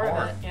 4 4.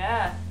 of it,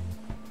 yeah.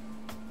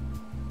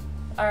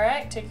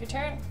 Alright, take your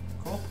turn.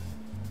 Cool.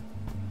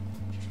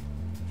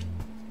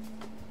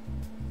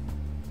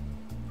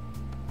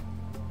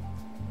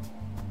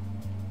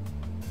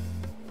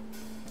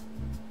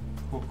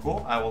 Cool,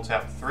 cool. I will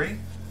tap 3.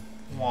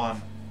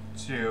 1,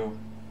 2,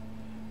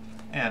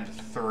 and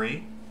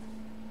 3.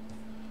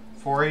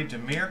 For a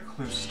Dimir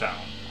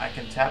Cluestone, I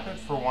can tap it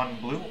for 1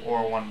 blue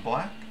or 1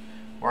 black,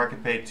 or I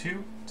can pay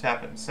 2,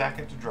 tap it and sack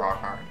it to draw a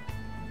card.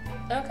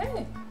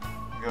 Okay.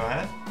 Go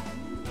ahead.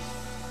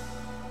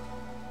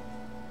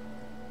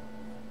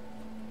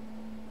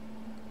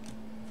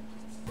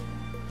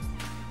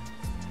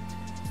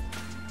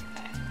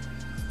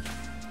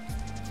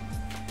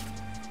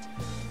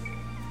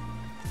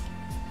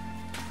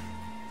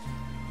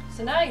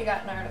 So now you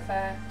got an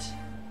artifact.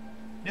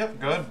 Yep,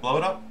 good. Blow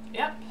it up.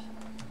 Yep.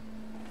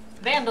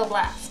 Vandal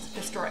Blast.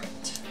 Destroy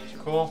it.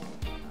 Cool.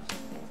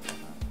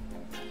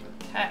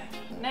 Okay.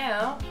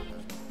 Now,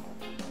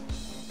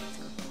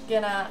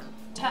 gonna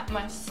tap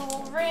my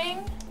Soul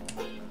Ring.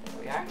 There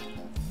we are.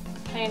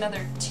 Pay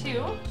another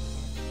 2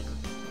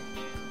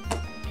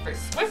 for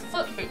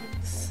Swiftfoot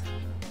Boots.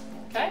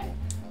 Okay.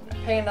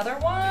 Pay another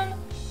 1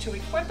 to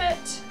equip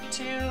it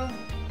to.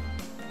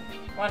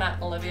 Why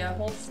not, Olivia?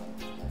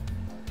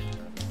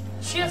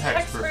 She has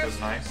Hexproof Hexproof. is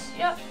nice.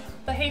 Yep.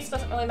 The haste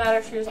doesn't really matter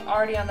if she was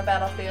already on the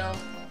battlefield.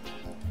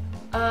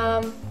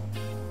 I'm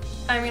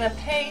gonna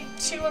pay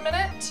 2 a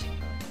minute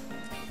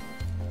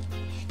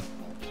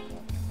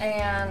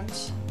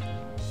and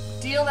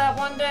deal that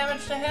 1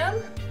 damage to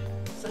him,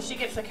 so she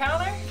gets a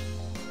counter,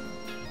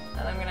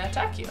 and I'm gonna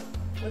attack you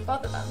with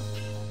both of them.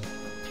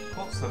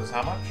 Cool, so that's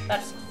how much?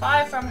 That's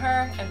 5 from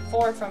her and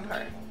 4 from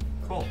her.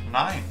 Cool,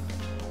 9.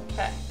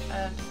 Okay,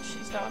 and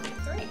she's down to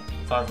 3.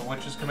 5 of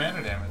which is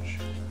commander damage.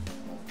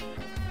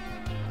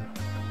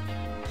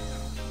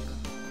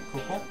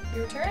 Cool, cool.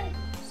 Your turn.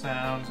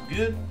 Sounds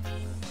good.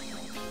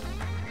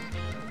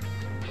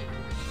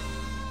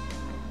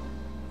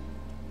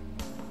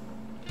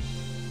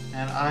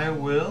 And I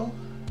will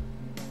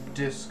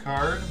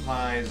discard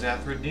my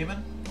Zathrid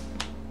Demon.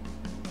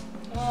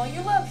 Oh,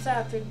 you love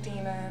Zathrid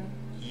Demon.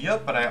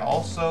 Yep, but I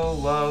also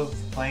love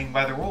playing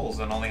by the rules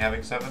and only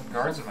having 7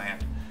 cards in my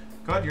hand.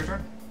 Go ahead, your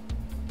turn.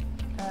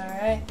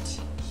 Alright.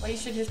 Well, you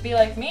should just be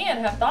like me and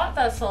have Thought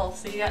Vessel,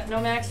 so you got no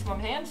maximum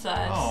hand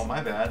size. Oh,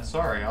 my bad.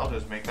 Sorry, I'll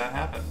just make that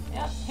happen.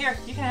 Yeah, here,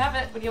 you can have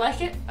it. Would you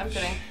like it? I'm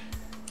kidding.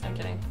 I'm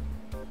kidding.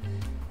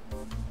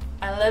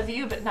 I love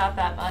you, but not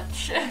that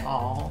much.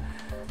 Aww.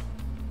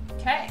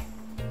 Okay.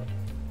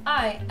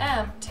 I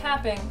am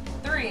tapping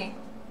 3.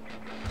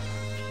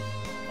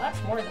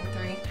 That's more than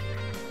 3.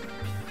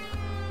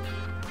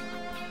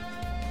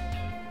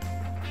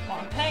 Well,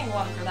 I'm paying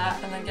 1 for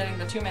that, and then getting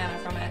the 2 mana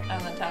from it,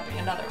 and then tapping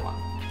another 1.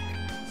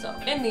 So,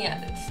 in the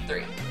end, it's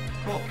 3.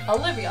 Cool.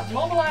 Olivia,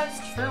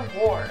 mobilized for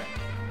war.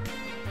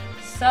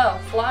 So,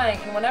 flying,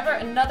 and whenever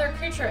another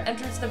creature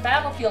enters the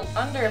battlefield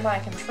under my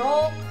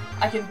control,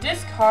 I can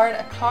discard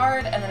a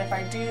card, and then if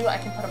I do, I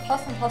can put a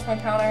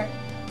 +1/+1 counter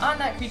on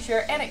that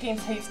creature, and it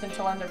gains haste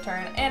until end of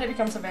turn, and it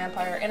becomes a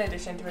vampire in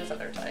addition to its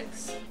other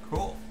types.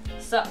 Cool.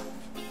 So,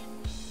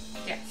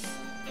 yes.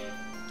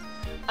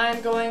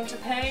 I'm going to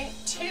pay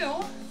 2,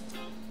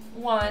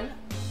 1,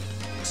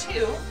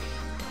 2,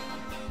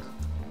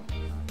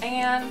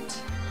 and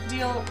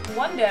deal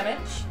 1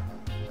 damage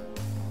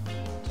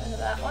to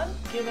that one,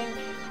 giving,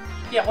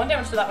 yeah, 1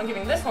 damage to that one,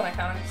 giving this one a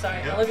counter. Sorry,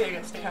 Yep. Olivia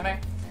gets the counter.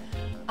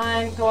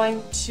 I'm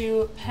going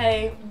to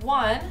pay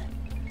 1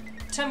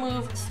 to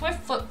move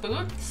Swiftfoot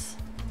Boots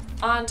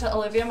onto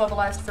Olivia,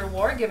 mobilized for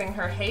war, giving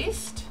her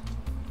haste.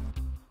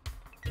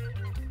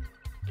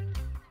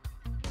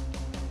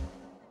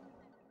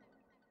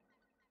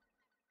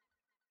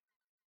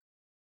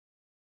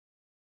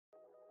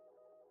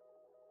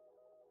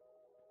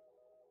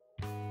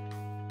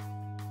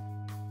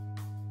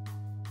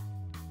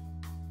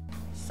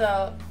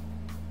 So,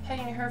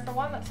 paying her for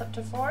 1, that's up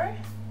to 4.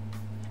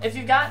 If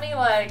you got any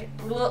like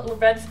little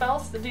red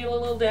spells to deal a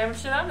little damage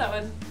to them, that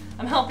would,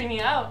 I'm helping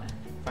you out.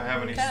 If I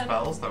have any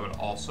spells, that would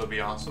also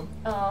be awesome.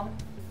 Oh.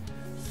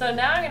 So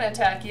now I'm gonna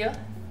attack you.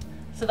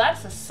 So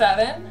that's a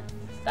 7,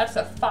 that's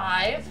a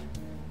 5,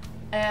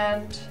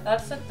 and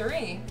that's a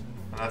 3.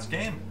 And that's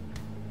game.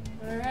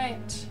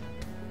 Alright.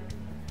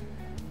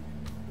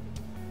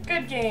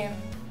 Good game.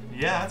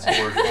 Yeah, that's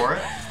a word for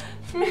it.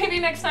 Maybe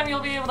next time you'll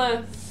be able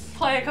to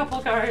play a couple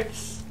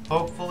cards.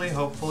 Hopefully,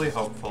 hopefully,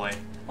 hopefully.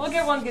 We'll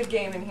get one good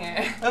game in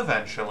here.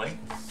 Eventually.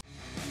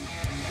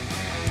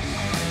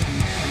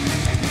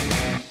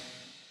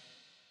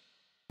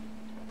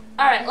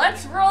 Alright,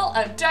 let's roll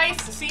a dice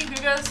to see who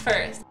goes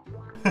first.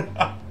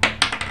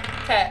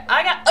 Okay,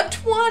 I got a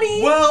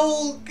 20!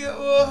 Well, Look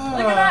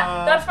at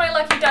that. That's my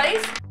lucky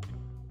dice.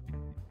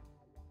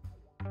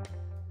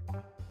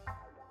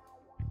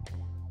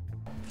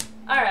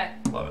 Alright.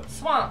 Love it.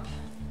 Swamp.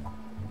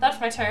 That's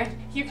my turn.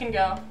 You can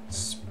go.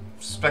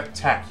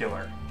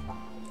 Spectacular.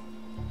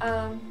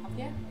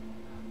 Yeah.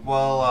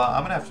 Well,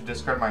 I'm gonna have to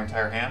discard my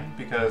entire hand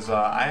because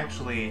I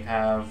actually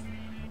have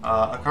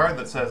a card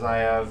that says I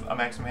have a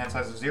maximum hand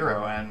size of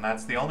 0, and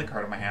that's the only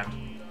card in my hand.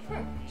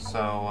 So,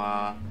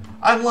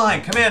 I'm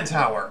lying. Command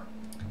Tower.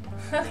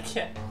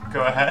 Okay.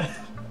 Go ahead.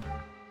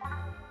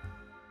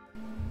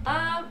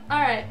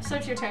 Alright, so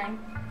it's your turn.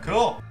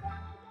 Cool.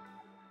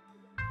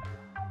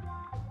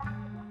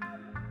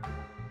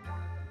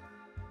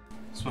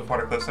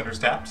 Swiftwater Cliffs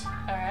understaffed.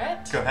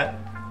 Alright. Go ahead.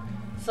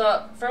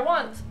 So, for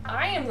once,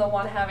 I am the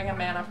one having a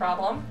mana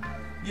problem.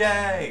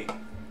 Yay!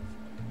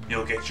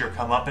 You'll get your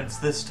comeuppance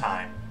this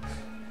time.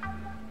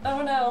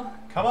 Oh no.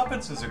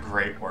 Comeuppance is a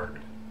great word.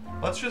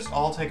 Let's just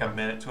all take a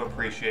minute to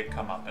appreciate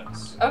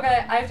comeuppance.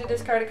 Okay, I have to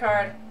discard a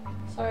card.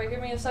 Sorry,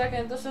 give me a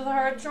second. This is a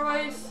hard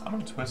choice. I'm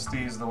gonna twist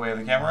these the way of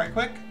the camera right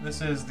quick.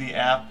 This is the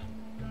app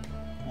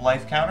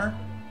life counter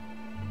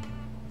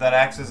that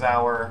acts as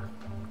our...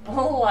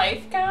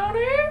 Life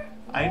counter?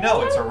 I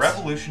know, it's a What?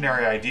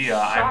 revolutionary idea.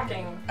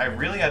 Shocking. I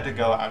really had to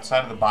go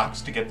outside of the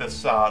box to get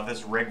this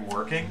this rig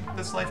working,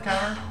 this life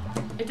counter.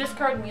 It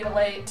discarded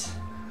Mutilate.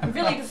 I'm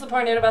really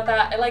disappointed about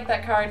that. I like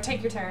that card.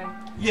 Take your turn.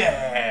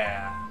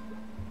 Yeah!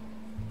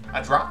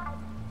 I drop.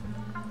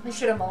 You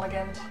should have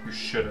mulliganed. You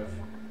should have.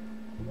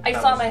 I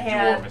That saw was my your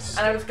hand, mistake.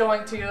 and I was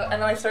going to,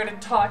 and then I started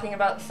talking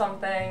about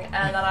something,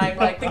 and then I'm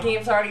like, the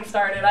game's already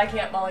started. I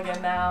can't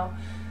mulligan now.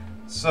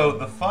 So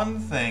the fun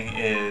thing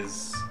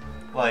is,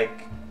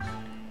 like,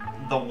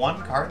 the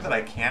one card that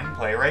I can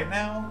play right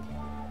now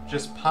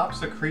just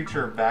pops a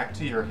creature back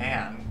to your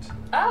hand.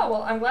 Oh,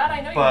 well, I'm glad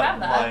I know you have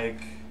that.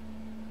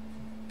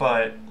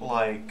 But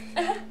like,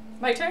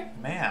 My turn?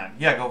 man,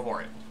 yeah, go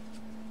for it.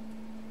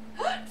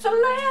 It's a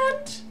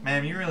land!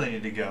 Man, you really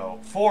need to go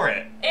for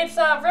it. It's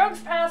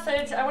Rogue's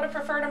Passage. I would have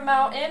preferred a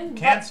mountain.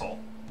 Cancel.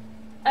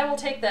 I will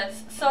take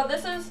this. So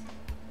this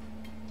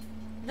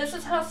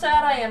is how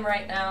sad I am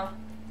right now.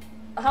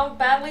 How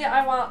badly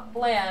I want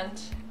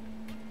land.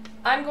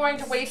 I'm going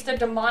to waste a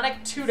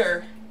demonic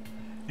tutor.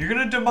 You're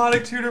gonna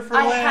demonic tutor for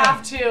land? I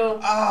have to.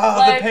 Ah,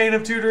 like, the pain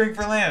of tutoring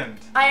for land.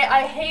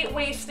 I hate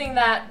wasting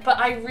that, but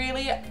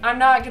I'm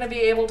not gonna be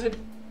able to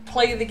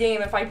play the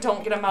game if I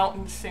don't get a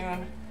mountain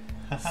soon.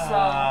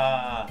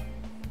 So,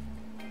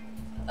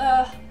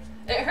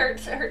 it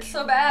hurts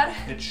so bad.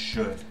 It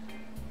should.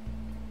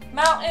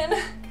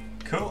 Mountain.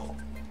 Cool.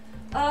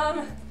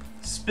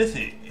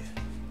 Spiffy.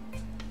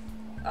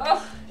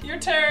 Oh, your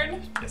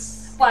turn.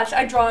 Yes. Watch,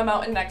 I draw a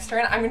mountain next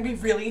turn. I'm gonna be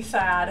really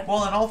sad.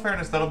 Well, in all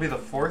fairness, that'll be the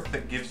 4th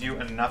that gives you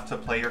enough to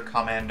play your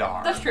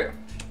commander. That's true.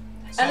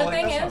 So, And the like,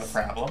 thing that's is,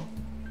 not a problem.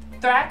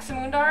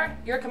 Thraximundar,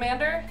 your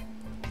commander,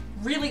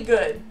 really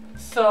good.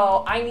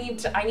 So I need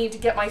to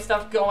get my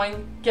stuff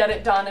going, get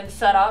it done and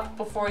set up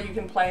before you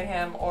can play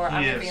him, or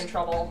I'm gonna be in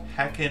trouble.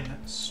 Heckin'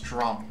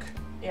 strong.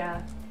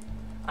 Yeah,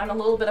 I'm a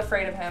little bit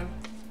afraid of him.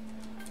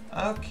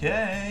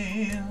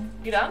 Okay.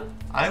 You done?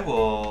 I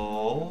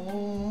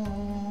will.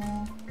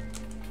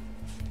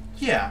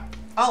 Yeah,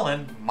 I'll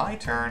end my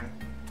turn.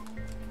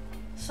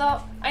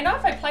 So I know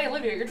if I play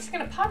Olivia, you're just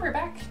gonna pop her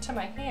back to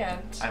my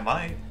hand. I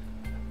might.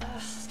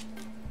 Ugh.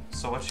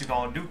 So what you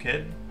gonna do,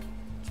 kid?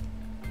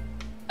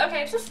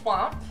 Okay, it's a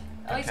swamp.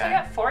 At least I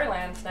got 4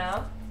 lands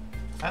now.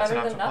 That's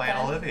Better enough than to play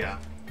nothing. Olivia.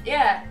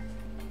 Yeah.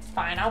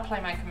 Fine, I'll play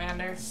my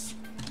commander.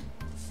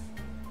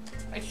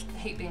 I just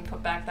hate being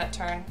put back that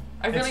turn.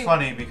 It's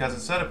funny because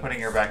instead of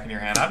putting her back in your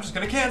hand, I'm just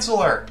gonna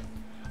cancel her.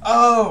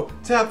 Oh,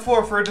 tap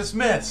 4 for a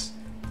dismiss.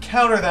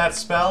 Counter that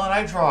spell and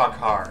I draw a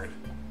card.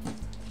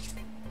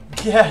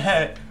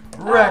 Get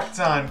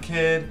wrecked on,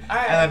 kid.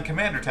 Alright. And then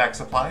commander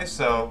tax applies,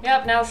 so.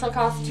 Yep, now she'll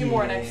cost 2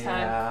 more next time.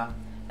 Yeah.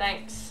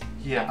 Thanks.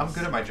 Yeah, Thanks. I'm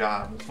good at my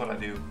job. That's what I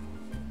do.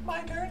 My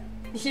turn.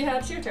 Yeah,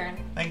 it's your turn.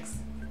 Thanks.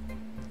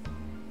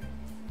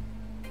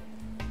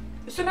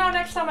 So now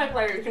next time I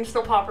play her, you can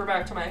still pop her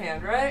back to my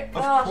hand, right?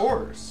 Of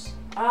course.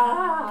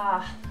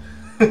 Ah.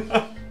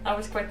 That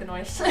was quite the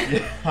noise.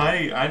 Yeah,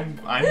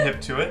 I'm hip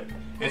to it.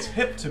 It's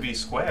hip to be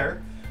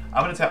square.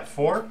 I'm gonna tap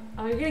 4.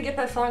 Oh, you're gonna get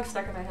that song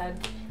stuck in my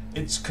head.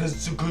 It's 'cause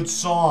it's a good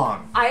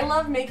song. I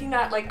love making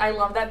that, like, I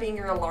love that being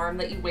your alarm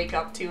that you wake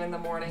up to in the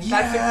morning.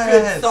 Yes! That's a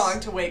good song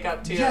to wake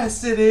up to.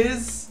 Yes, it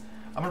is.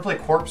 I'm gonna play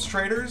Corpse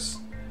Traders.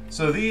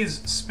 So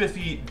these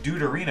spiffy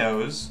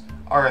Deuterinos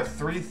are a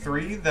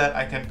 3/3 that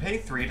I can pay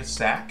 3 to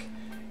sack.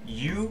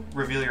 You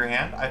reveal your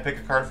hand. I pick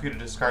a card for you to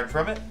discard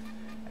from it.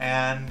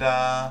 And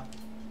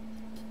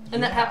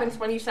that happens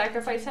when you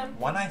sacrifice him?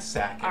 When I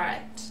sack it.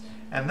 Alright.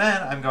 And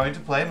then I'm going to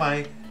play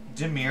my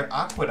Dimir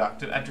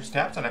Aqueduct. It enters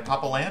tapped and I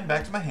pop a land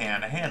back to my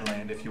hand. A hand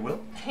land, if you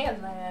will.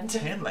 Handland.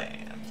 Hand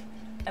land.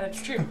 And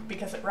it's true,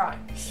 because it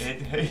rhymes.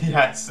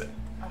 Yes.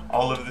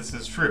 All of this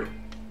is true,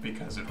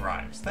 because it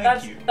rhymes.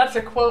 Thank you. That's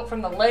a quote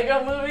from the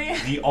Lego movie.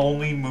 The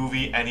only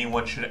movie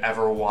anyone should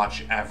ever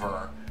watch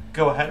ever.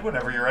 Go ahead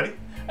whenever you're ready.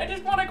 I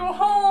just want to go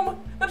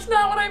home. That's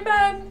not what I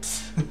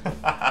meant.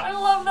 I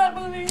love that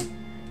movie.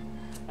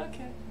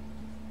 Okay.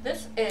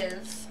 This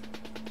is...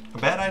 A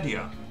bad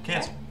idea.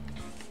 Cancel.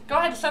 Go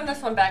ahead and send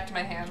this one back to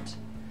my hand.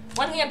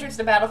 When he enters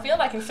the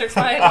battlefield, I can search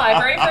my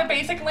library for a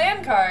basic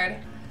land card.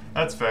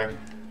 That's fair.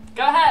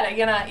 Go ahead.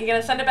 You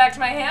gonna send it back to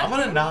my hand? I'm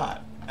gonna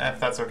not, if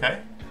that's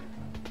okay.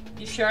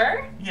 You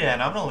sure? Yeah,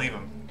 and I'm gonna leave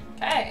him.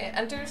 Okay, it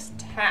enters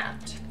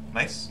tapped.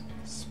 Nice.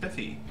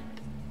 Spiffy.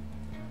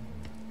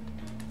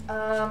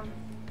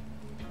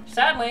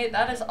 Sadly,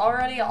 that is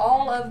already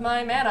all of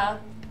my mana.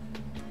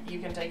 You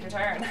can take your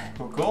turn.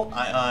 Cool, cool.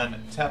 I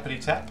untappity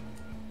tap.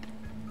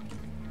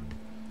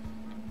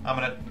 I'm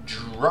gonna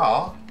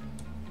draw.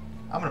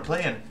 I'm gonna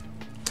play an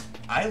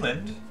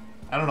island.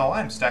 I don't know why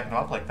I'm stacking them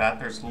up like that.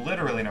 There's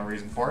literally no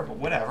reason for it, but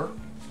whatever.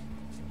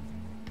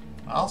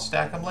 I'll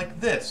stack them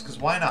like this, because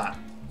why not?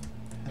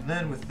 And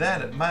then with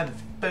that at my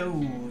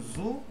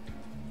disposal...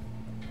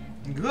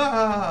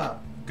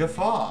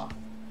 Guffaw.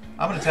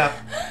 I'm gonna tap...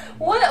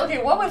 What?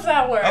 Okay, what was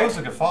that word? That was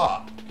a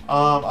guffaw.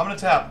 I'm gonna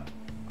tap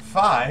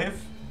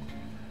 5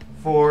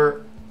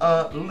 for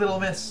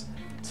Little Miss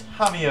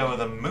Tamio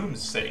the Moon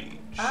Sage.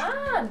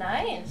 Ah,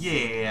 nice.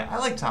 Yeah, I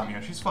like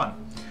Tamio. She's fun.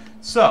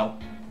 So,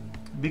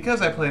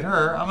 because I played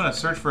her, I'm gonna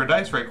search for a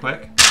dice right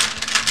quick.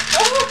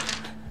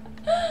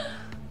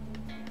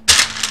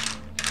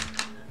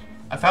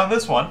 I found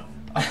this one.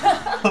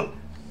 I'm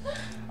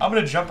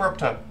gonna jump her up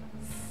to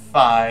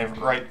 5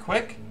 right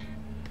quick.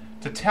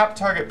 To tap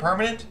target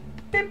permanent,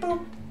 beep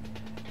boop.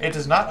 It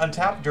does not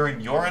untap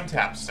during your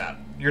untap step.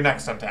 Your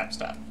next untap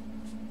step.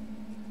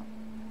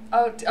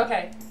 Oh,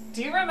 okay.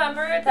 Do you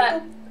remember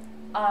that,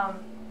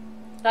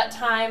 that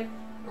time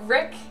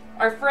Rick,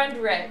 our friend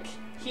Rick,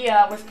 he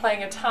was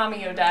playing a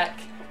Tamio deck,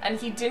 and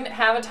he didn't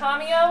have a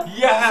Tamio?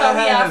 Yes! So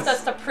he asked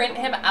us to print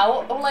him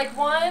out like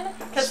one,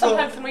 because So-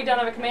 sometimes when we don't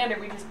have a commander,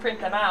 we just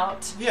print them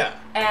out. Yeah.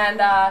 And,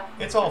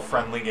 It's all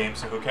friendly games,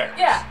 so who cares?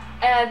 yeah.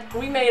 And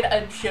we made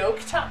a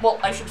joke well,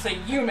 I should say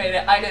you made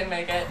it, I didn't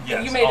make it.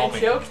 Yes, you made all a me.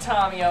 joke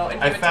Tamio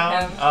and I gave it to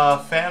found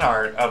him. fan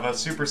art of a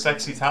super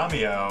sexy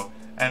Tamio,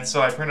 And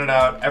so I printed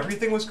out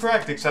everything was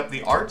correct except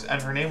the art,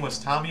 and her name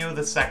was Tamio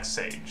the Sex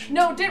Sage.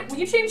 No,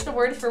 you changed the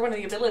words for one of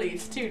the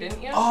abilities too,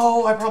 didn't you?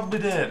 Oh, I probably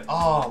did.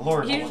 Oh,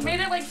 Lord. You just made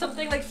it like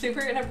something like super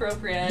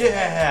inappropriate.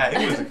 Yeah,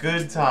 it was a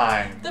good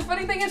time. The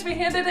funny thing is we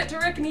handed it to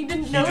Rick and he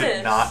didn't notice. He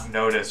did not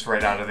notice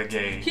right out of the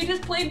gate. He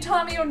just played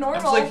Tamio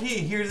normal. I was like, hey,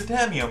 here's a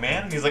Tamio,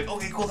 man. And he's like,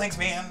 okay, cool, thanks,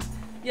 man.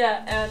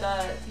 Yeah, and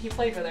he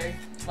played with her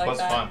like it was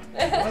that. Fun.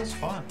 It was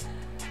fun.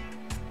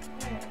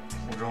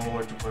 I don't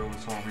like to play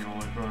with Tamio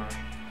like that.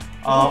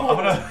 I'm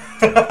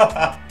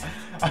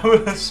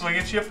gonna swing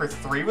at you for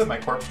 3 with my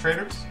corpse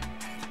traders.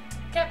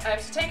 Yep, I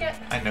have to take it.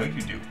 I know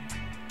you do.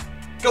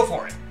 Go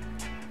for it.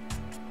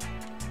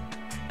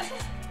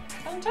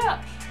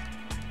 Untap.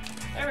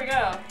 There we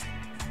go.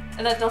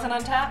 And that doesn't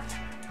untap?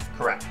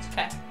 Correct.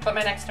 Okay, but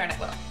my next turn it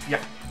will.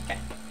 Yeah. Okay.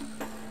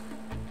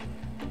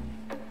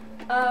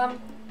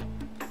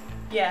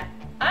 Yeah.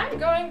 I'm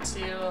going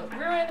to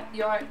ruin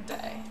your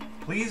day.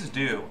 Please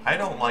do. I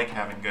don't like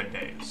having good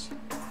days.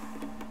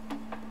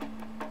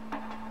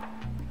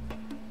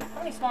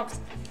 How many swamps?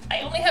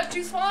 I only have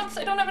 2 swamps.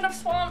 I don't have enough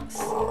swamps.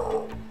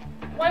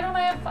 Why don't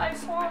I have 5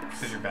 swamps?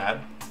 Because you're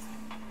bad?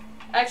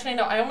 Actually,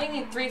 no. I only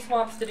need 3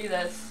 swamps to do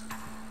this.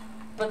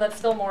 But that's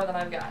still more than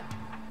I've got.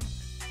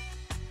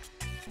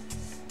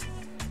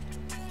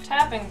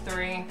 Tapping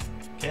 3.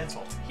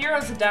 Cancel.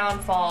 Hero's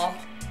Downfall.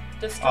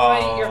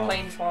 Destroy your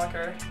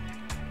Planeswalker.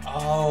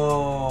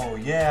 Oh,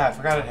 yeah. I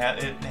forgot it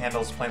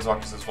handles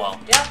Planeswalkers as well.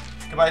 Yep.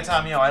 Goodbye,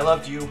 Tamio. I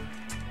loved you.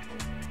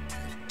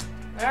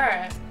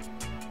 Alright.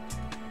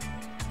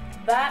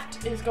 That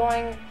is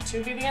going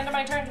to be the end of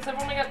my turn because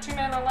I've only got 2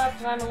 mana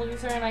left and I'm a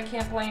loser and I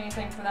can't play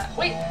anything for that.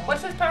 Wait,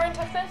 what's his power and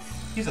toughness?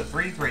 He's a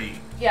 3/3.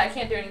 Yeah, I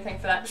can't do anything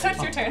for that. So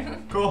it's your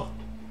turn. Cool.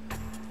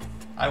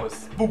 I was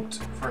spooked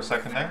for a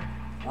second there.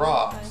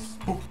 Raw.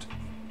 Spooked.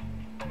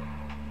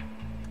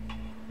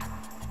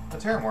 A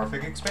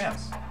Terramorphic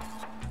Expanse.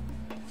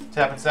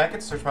 Tap and sack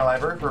it, search my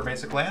library for a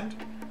basic land,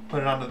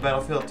 put it onto the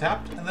battlefield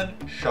tapped, and then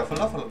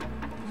shuffle.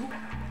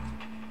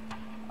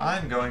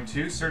 I'm going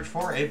to search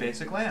for a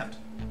basic land.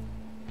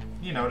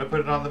 You know, to put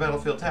it on the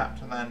battlefield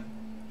tapped, and then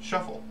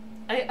shuffle.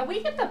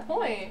 We get the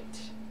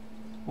point.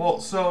 Well,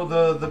 so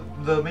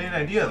the main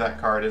idea of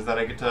that card is that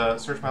I get to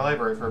search my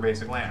library for a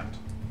basic land.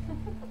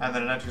 And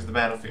then it enters the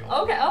battlefield.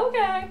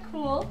 Okay,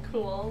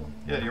 cool.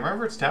 Yeah, do you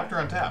remember it's tapped or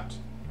untapped?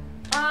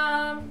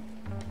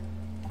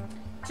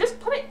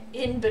 Just put it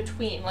in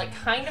between, like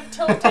kind of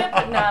tilt it,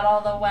 but not all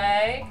the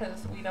way,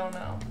 because we don't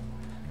know.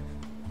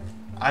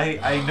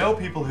 I know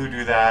people who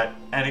do that,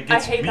 and it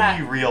gets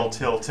me real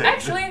tilted.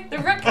 Actually, the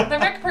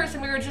Rick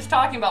person we were just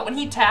talking about, when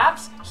he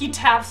taps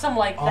them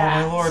like that. Oh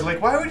my lord,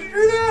 like why would you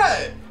do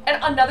that?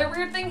 And another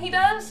weird thing he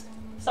does,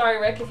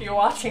 sorry Rick if you're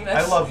watching this.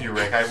 I love you,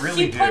 Rick, I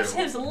really do. He puts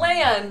his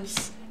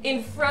lands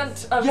in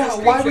front of his creatures.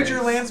 Yeah, why would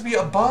your lands be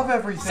above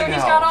everything So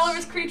he's got all of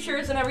his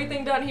creatures and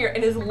everything down here,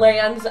 and his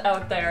land's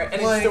out there,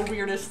 and like, it's the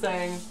weirdest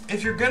thing.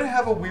 If you're gonna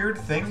have a weird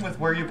thing with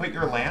where you put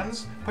your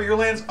lands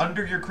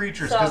under your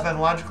creatures, because then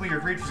logically your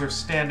creatures are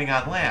standing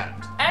on land.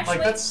 Actually,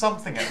 like, that's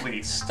something at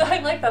least. I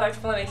like that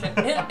explanation.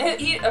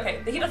 He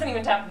doesn't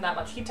even tap them that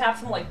much. He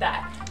taps them like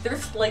that. They're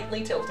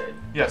slightly tilted.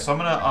 Yeah, so I'm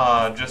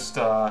gonna just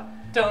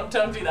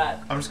Don't do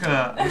that. I'm just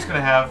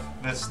gonna have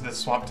this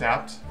swamp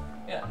tapped.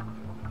 Yeah.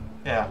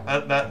 Yeah,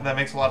 that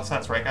makes a lot of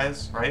sense, right,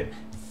 guys? Right?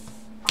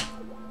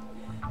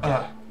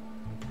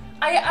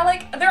 I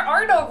like, there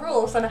are no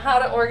rules on how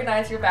to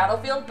organize your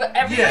battlefield, but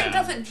everybody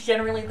does it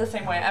generally the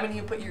same way. I mean,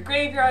 you put your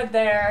graveyard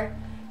there,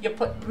 you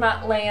put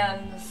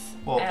lands.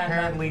 Well,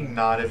 apparently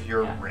not if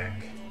you're Rick.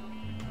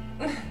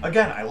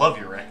 Again, I love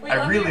you, Rick.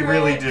 I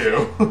really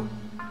do.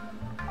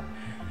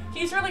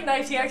 He's really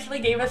nice. He actually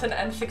gave us an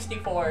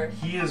N64.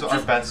 He is our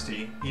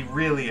bestie. He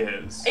really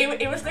is.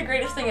 It was the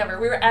greatest thing ever.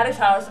 We were at his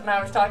house, and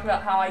I was talking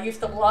about how I used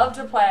to love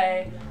to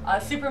play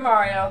Super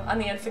Mario on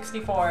the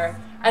N64.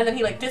 And then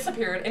he like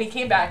disappeared, and he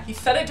came back. He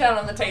set it down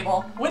on the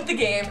table with the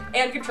game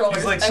and controllers.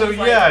 He's like, so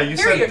yeah, you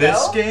said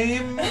this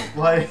game,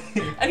 like.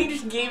 And he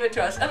just gave it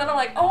to us, and then I'm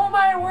like, oh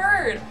my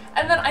word!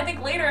 And then I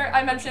think later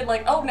I mentioned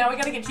like, oh, now we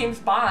gotta get James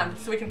Bond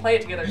so we can play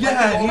it together. Yeah,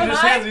 like, and he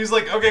just hands. He's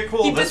like, okay,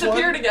 cool. He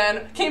disappeared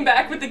again, came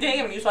back with the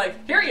game, and he's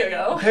like, here you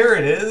go. There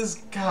it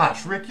is.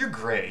 Gosh, Rick, you're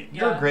great.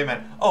 You're a great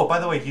man. Oh, by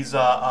the way, he's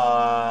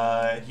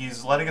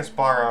letting us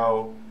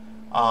borrow.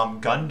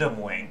 Gundam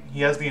Wing.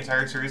 He has the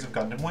entire series of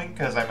Gundam Wing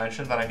because I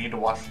mentioned that I need to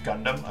watch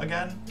Gundam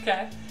again.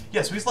 Okay.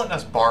 Yeah, so he's letting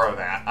us borrow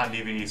that on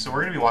DVD, so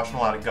we're going to be watching a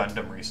lot of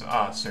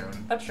Gundam soon.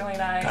 That's really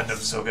nice.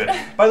 Gundam's so good.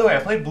 By the way,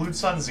 I played Blood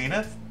Sun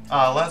Zenith.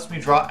 Lets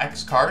me draw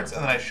X cards,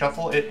 and then I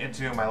shuffle it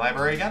into my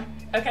library again.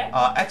 Okay.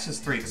 X is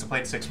 3 because I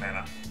played 6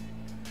 mana.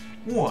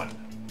 1,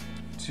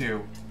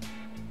 2,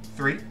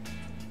 3.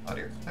 Oh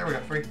dear. There we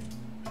go, 3.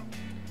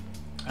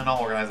 And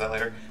I'll organize that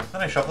later. Then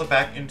I shuffle it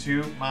back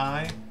into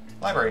my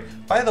library.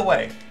 By the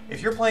way,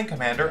 if you're playing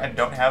Commander and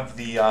don't have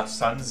the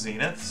Sun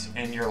Zeniths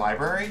in your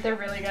library, they're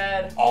really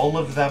good. All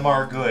of them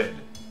are good.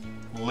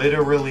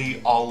 Literally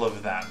all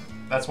of them.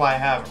 That's why I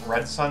have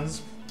Red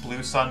Suns,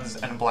 Blue Suns,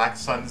 and Black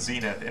Sun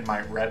Zenith in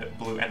my red,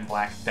 blue, and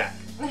black deck.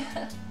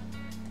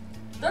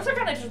 Those are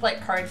kind of just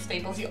like card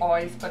staples you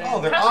always put in.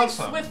 Oh, they're kinda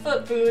awesome. Like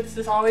Swiftfoot Boots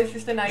is always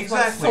just a nice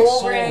Exactly, one.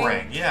 Soul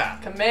Ring, yeah.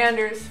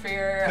 Commander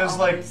Sphere. Because,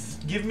 like,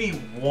 give me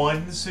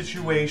one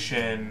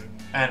situation,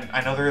 and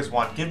I know there is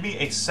one. Give me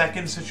a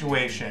second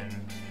situation.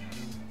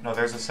 No,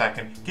 there's a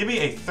second. Give me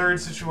a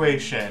third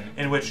situation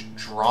in which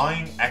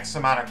drawing X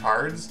amount of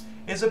cards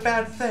is a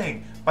bad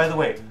thing. By the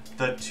way,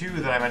 the two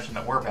that I mentioned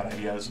that were bad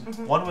ideas,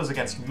 one was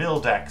against mill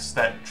decks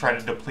that try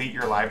to deplete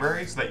your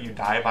library so that you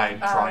die by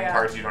drawing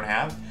cards you don't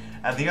have.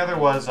 And the other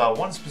was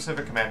one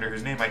specific commander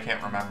whose name I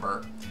can't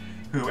remember,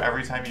 who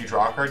every time you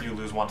draw a card, you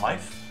lose 1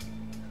 life.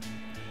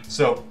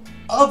 So,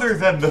 other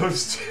than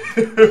those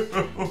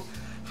two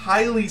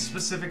highly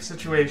specific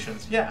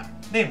situations, yeah,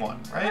 name one,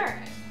 right?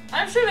 Alright.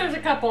 I'm sure there's a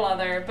couple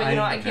other, but you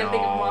know, I can't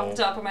think of them off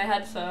the top of my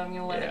head, so I'm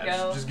gonna let it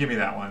go. Just give me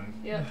that one.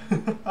 Yep.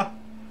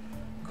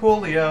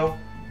 Cool, Leo.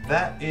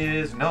 That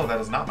is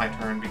not my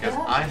turn because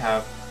I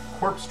have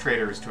corpse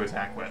traders to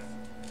attack with.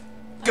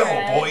 Go,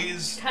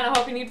 boys! Kind of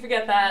hoping you'd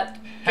forget that.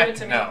 Give it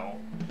to me. No.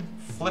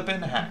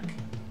 Flippin' heck.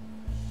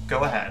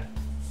 Go ahead.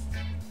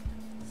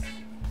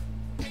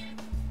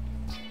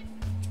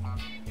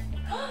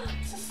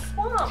 It's a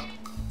swamp.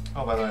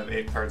 Oh, by the way, I have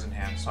 8 cards in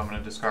hand, so I'm going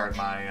to discard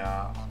my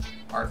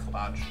Artful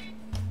Dodge.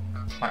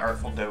 My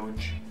Artful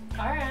Doge.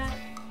 Alright.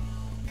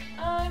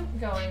 I'm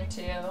going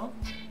to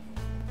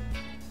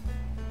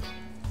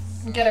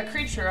get a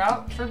creature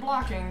out for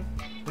blocking.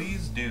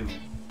 Please do.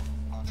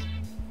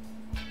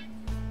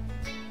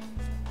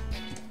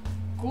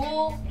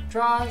 Ghoul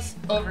draws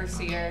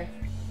Overseer.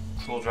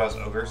 Ghoul draws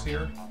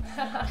Overseer?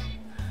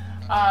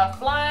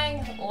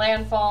 Flying,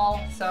 landfall.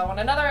 So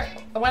when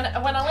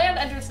a land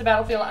enters the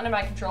battlefield under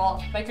my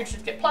control, my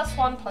creatures get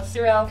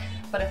 +1/+0.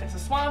 But if it's a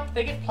swamp,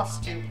 they get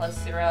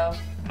 +2/+0.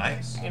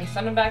 Nice. You're gonna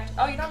send them back.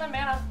 Oh, you don't have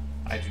mana.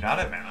 I do not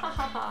have mana. Ha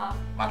ha ha.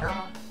 My turn?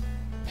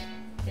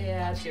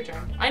 Yeah, it's your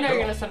turn. I know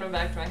you're gonna send them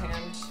back to my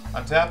hand.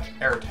 Untap,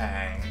 Air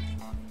Tang.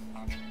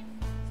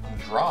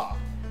 Draw.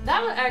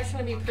 That would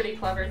actually be pretty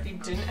clever if you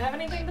didn't have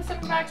anything to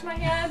send them back to my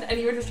hand, and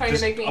you were just trying to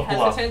make me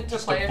hesitant to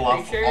play a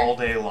creature. All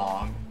day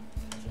long.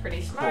 It's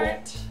pretty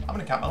smart. Cool. I'm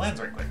gonna count my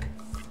lands right quick.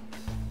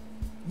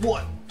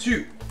 1,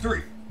 2,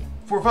 3,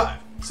 4, 5,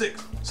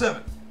 6,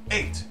 7,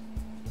 8.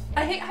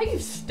 I hate how you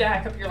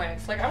stack up your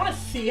lands. Like, I want to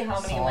see how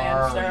many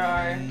lands there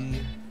are.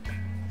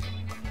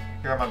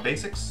 Here are my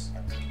basics.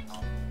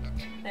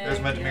 There's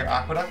my Dimir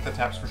Aqueduct that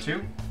taps for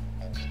 2.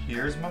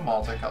 Here's my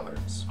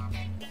multicolors.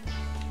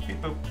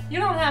 Beep boop. You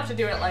don't have to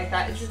do it like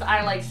that. It's just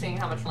I like seeing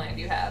how much land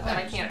you have, and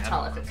I can't understand.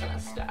 tell if it's gonna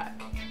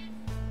stack.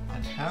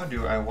 And how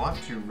do I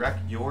want to wreck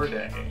your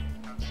day?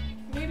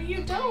 Maybe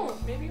you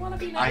don't. Maybe you want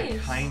to be nice. I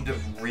kind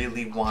of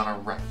really want to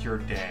wreck your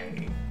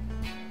day.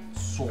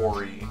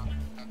 Sorry.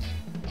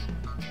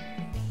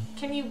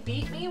 Can you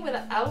beat me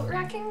without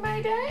wrecking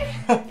my day?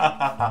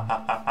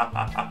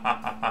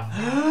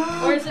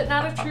 Or is it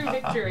not a true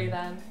victory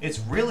then? It's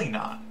really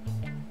not.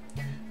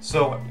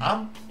 So what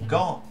I'm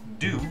gonna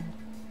do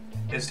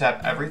is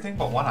tap everything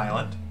but 1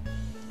 island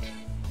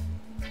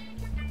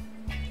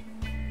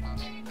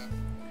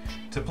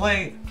to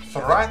play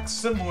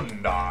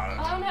Thraximundar.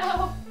 Oh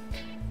no.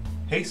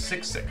 Haste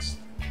 6/6.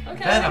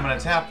 Okay. Then I'm gonna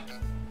tap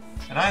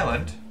an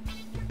island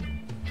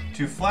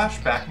to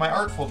flashback my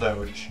Artful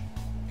Doge,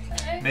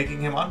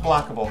 making him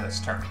unblockable this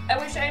turn. I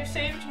wish I had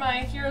saved my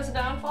Hero's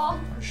Downfall.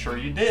 I'm sure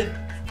you did.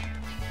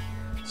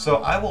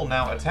 So I will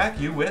now attack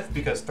you with,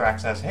 because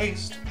Thrax has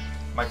haste,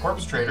 my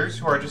Corpse Traders,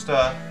 who are just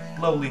a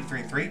lowly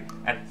 3/3,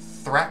 and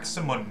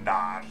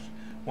Thraximundar.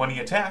 When he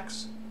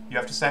attacks, you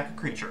have to sack a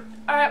creature.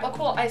 Alright, well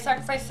cool. I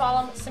sacrifice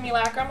Solemn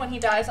Simulacrum. When he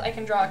dies, I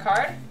can draw a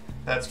card.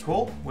 That's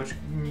cool, which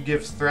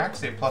gives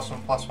Thrax a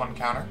 +1/+1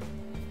 counter.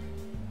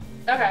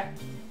 Okay.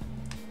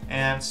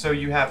 And so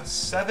you have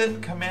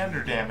 7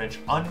 commander damage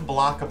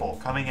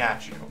unblockable coming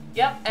at you.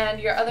 Yep, and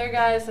your other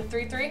guy is a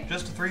 3/3?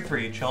 Just a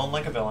 3/3, chilling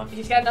like a villain.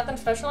 He's got nothing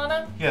special on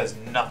him? He has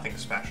nothing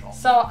special.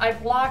 So I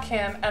block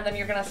him, and then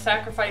you're gonna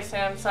sacrifice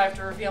him, so I have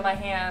to reveal my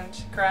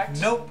hand, correct?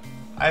 Nope.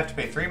 I have to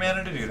pay 3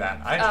 mana to do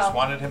that. I just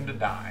wanted him to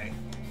die.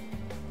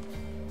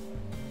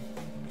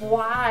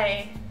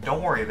 Why?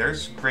 Don't worry,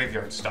 there's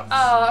graveyard stuff.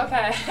 Oh,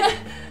 okay.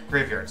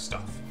 Graveyard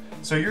stuff.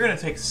 So you're gonna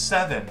take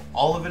 7,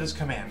 all of it is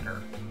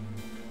commander.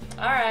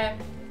 Alright.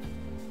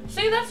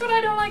 See, that's what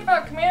I don't like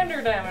about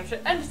commander damage.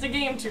 It ends the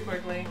game too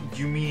quickly.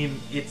 You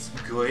mean it's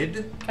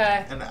good?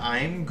 Okay. And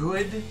I'm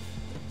good?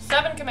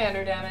 7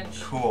 commander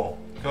damage. Cool.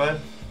 Go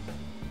ahead.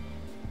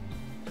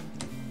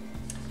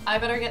 I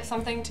better get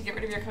something to get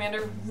rid of your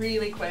commander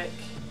really quick.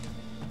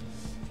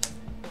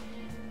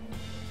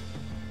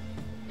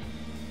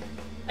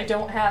 I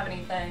don't have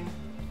anything.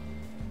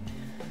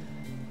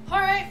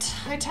 Alright,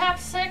 I tap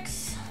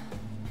 6.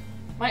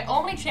 My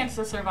only chance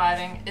of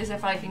surviving is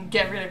if I can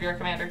get rid of your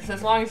commander, because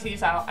as long as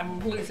he's out, I'm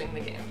losing the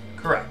game.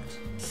 Correct.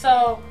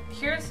 So,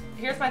 here's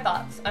my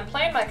thoughts. I'm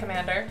playing my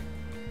commander,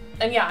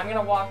 and yeah, I'm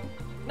gonna walk...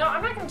 No,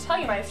 I'm not gonna tell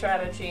you my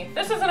strategy.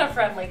 This isn't a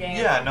friendly game.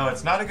 Yeah, no,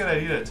 it's not a good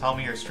idea to tell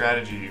me your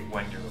strategy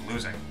when you're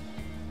losing.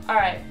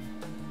 Alright.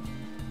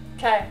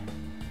 Okay.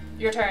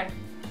 Your turn.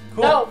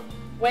 Cool. No!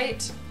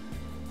 Wait.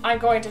 I'm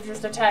going to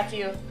just attack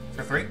you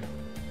For 3?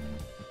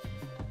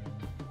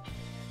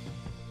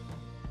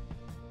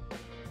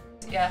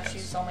 Yeah, Yes.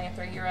 she's only a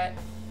 3, you're right.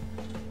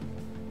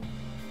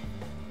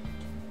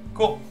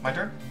 Cool. My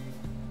turn?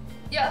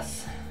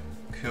 Yes.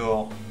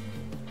 Cool.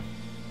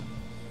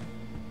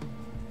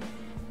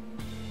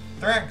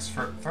 Thanks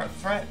for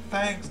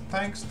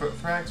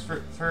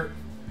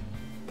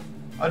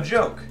a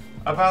joke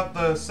about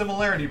the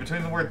similarity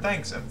between the word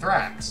thanks and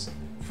Thrax.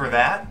 For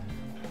that,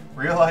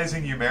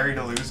 realizing you married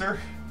a loser?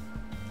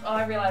 Oh,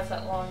 I realized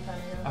that a long time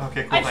ago.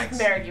 Okay, cool, I thanks.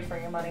 just married you for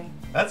your money.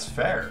 That's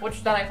fair.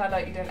 Which then I found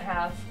out you didn't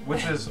have.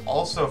 Which is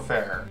also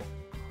fair.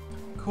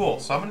 Cool,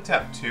 so I'm going to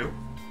tap 2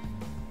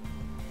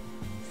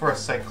 for a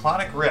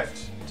Cyclonic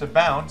Rift to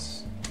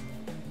bounce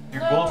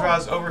your No.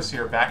 Guldra's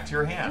Overseer back to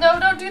your hand. No,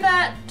 don't do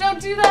that!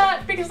 Don't do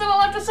that! Because then I'll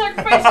have to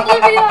sacrifice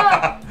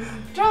Olivia!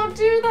 Don't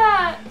do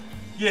that!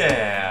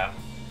 Yeah.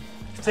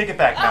 Take it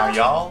back now,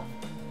 y'all.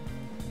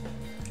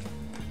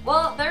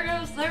 Well, there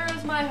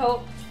goes my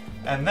hope.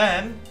 And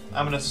then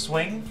I'm going to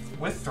swing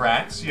with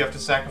Thrax. You have to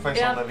sacrifice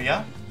Yeah.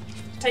 Olivia.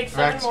 Take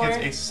 7 Thrax more.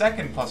 gets a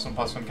second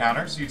 +1/+1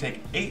 counter, so you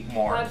take 8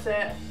 more. That's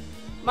it.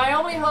 My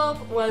only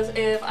hope was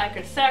if I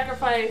could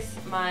sacrifice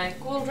my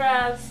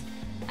Gouldras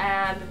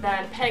and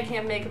then peg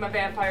him, make him a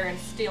vampire, and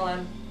steal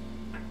him.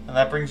 And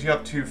that brings you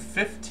up to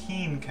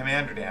 15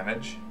 commander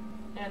damage.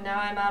 And now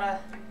I'm out of...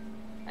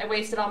 I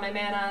wasted all my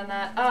mana on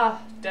that.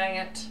 Ah, dang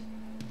it.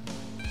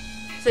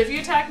 So if you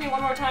attack me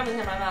one more time with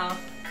him, I'm out.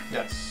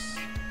 Yes.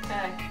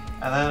 Okay.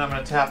 And then I'm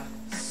going to tap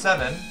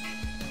 7.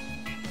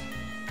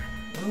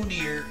 Oh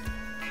dear.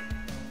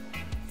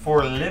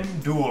 For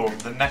Limdul,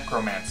 the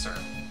Necromancer.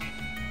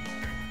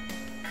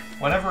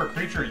 Whenever a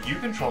creature you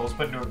control is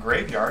put into a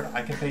graveyard,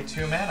 I can pay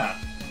 2 mana.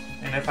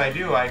 And if I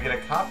do, I get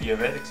a copy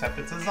of it, except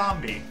it's a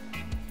zombie.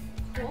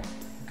 Cool.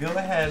 Go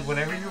ahead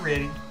whenever you're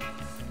ready.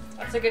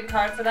 That's a good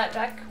card for that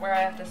deck, where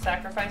I have to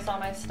sacrifice all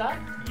my stuff.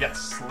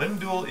 Yes,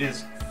 Limdul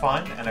is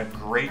fun and a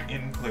great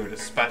include,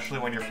 especially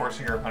when you're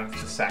forcing your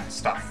opponents to sack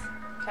stuff.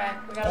 Okay,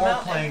 we got a Or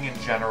mountain. playing in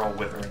general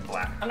Withering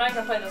Black. I'm not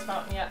going to play this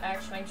mountain yet,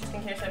 actually, just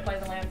in case I play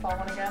the landfall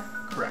one again.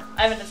 Correct.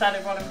 I haven't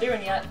decided what I'm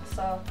doing yet,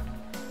 so...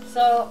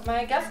 So,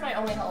 I guess my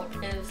only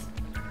hope is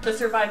to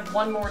survive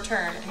one more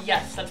turn. And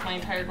yes, that's my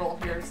entire goal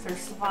here, is to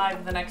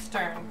survive the next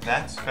turn.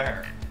 That's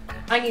fair.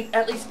 I need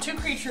at least 2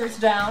 creatures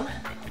down,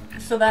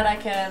 so that I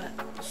can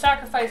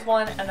sacrifice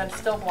one and then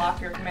still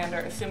block your commander,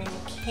 assuming you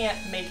can't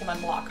make him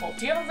unblockable.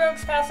 Do you have a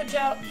Rogue's Passage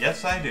out?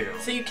 Yes, I do.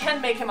 So you can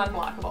make him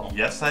unblockable.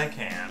 Yes, I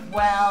can.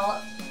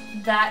 Well,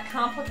 that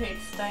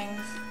complicates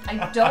things.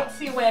 I don't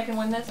see a way I can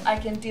win this. I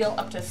can deal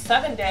up to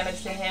 7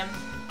 damage to him,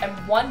 and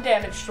 1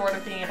 damage short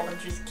of being able to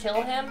just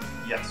kill him.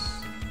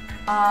 Yes.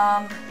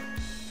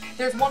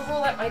 There's one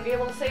rule that might be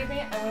able to save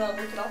me. I'm gonna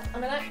look it up a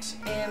minute,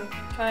 and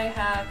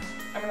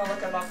I'm gonna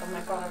look it up on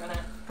my phone a minute.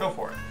 Go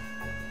for it.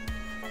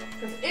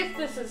 Because if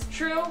this is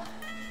true,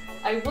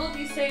 I will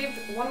be saved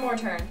one more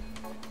turn.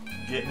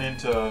 Getting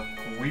into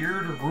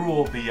weird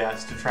rule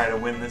BS to try to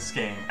win this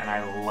game, and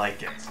I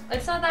like it.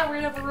 It's not that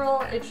weird of a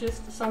rule, it's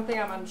just something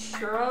I'm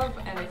unsure of,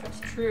 and if it's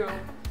true...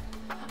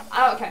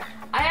 okay.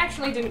 I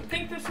actually didn't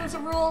think this was a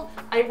rule.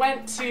 I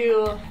went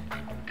to...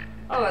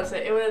 What was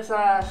it? It was,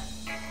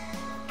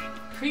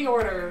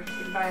 pre-order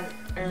event.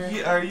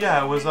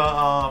 Yeah, it was,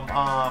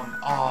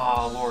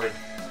 oh lord.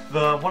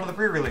 One of the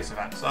pre-release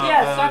events.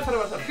 Yes, that's what it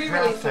was, a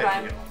pre-release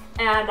draft event.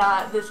 deal.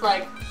 And this,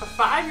 like, a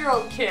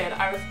 5-year-old kid,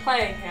 I was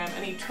playing him,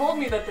 and he told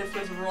me that this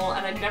was a rule,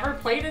 and I'd never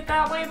played it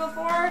that way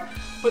before,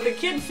 but the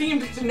kid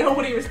seemed to know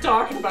what he was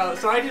talking about,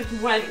 so I just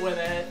went with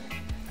it.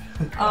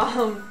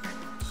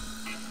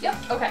 Yep,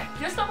 okay,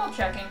 just double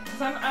checking,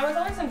 because I was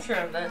always unsure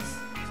of this,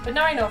 but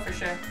now I know for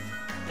sure.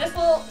 This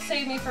will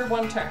save me for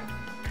 1 turn.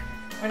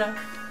 We're gonna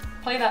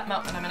play that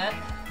mountain in a minute.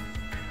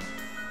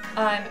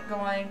 I'm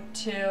going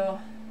to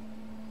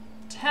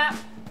tap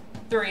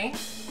 3.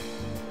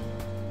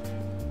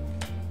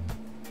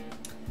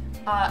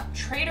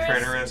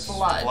 Traitorous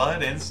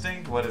Blood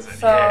Instinct? What is it?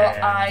 So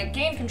I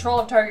gain control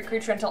of target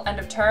creature until end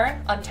of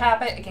turn,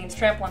 untap it, it gains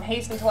trample and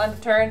haste until end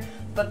of turn,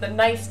 but the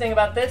nice thing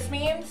about this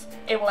means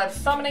it will have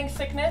summoning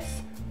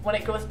sickness. When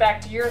it goes back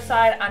to your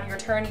side on your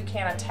turn, you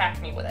can't attack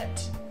me with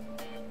it.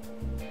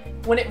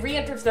 When it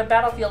re-enters the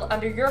battlefield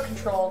under your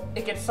control,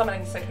 it gets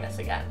summoning sickness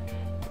again.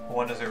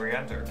 When does it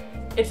re-enter?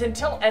 It's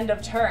until end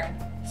of turn,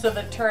 so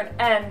the turn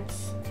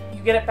ends,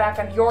 you get it back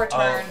on your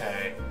turn.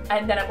 Okay.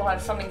 And then it will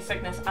have summoning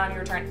sickness on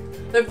your turn.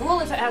 The rule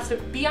is it has to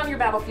be on your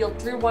battlefield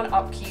through 1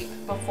 upkeep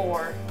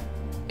before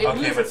it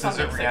loses Okay, but since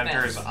it summoning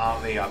re-enters sickness.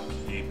 on the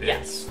upkeep,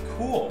 Yes. it's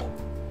cool.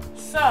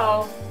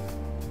 So,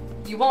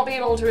 you won't be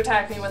able to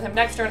attack me with him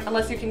next turn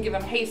unless you can give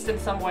him haste in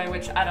some way,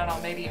 which I don't know,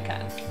 maybe you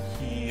can.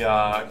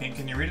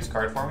 Can you read his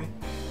card for me?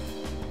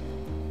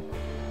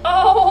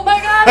 Oh my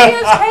god, he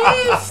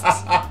has haste!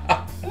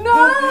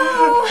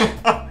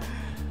 No!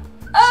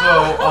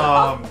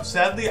 So,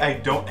 sadly, I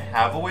don't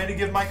have a way to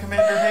give my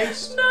commander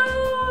haste.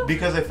 No!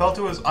 Because I felt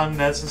it was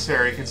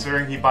unnecessary,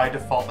 considering he by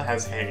default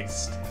has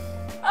haste.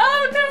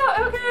 Oh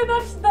no! Okay,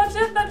 that's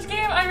it, that's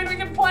game. I mean, we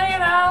can play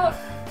it out.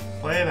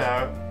 Play it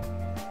out.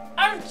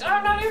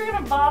 I'm not even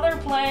gonna bother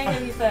playing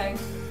anything.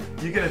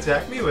 You can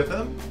attack me with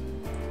them.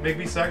 Make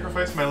me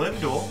sacrifice my Live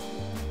Duel.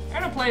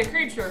 I'm gonna play a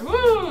creature.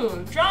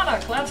 Woo! Drana,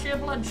 Kalashia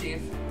Blood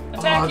Chief.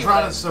 Attack you.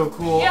 Drana's so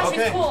cool. Yes,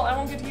 okay. he's cool. I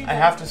won't get to use I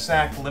have to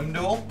sack Limb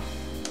Duel,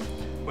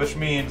 which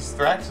means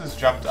Thrax has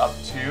jumped up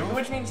to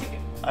Which means he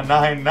a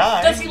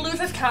 9/9. Does he lose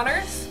his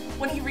counters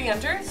when he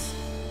re-enters?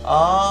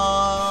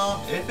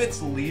 If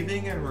it's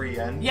leaving and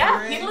re-entering.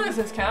 Yeah, he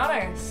loses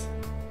counters.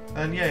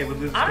 Then yeah, he would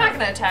lose. I'm not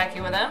gonna attack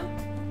you with him.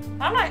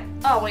 I'm not.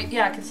 Oh wait,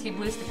 yeah, because he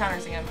loses the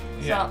counters again.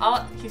 Yeah.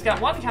 So he's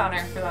got 1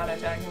 counter for that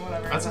attacking,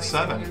 whatever. That's a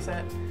 7. Use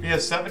it. He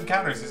has 7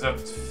 counters. He's a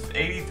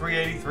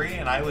 83,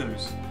 and I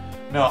lose.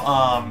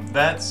 No,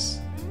 that's.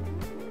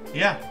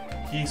 Yeah,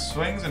 he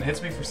swings and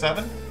hits me for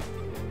 7.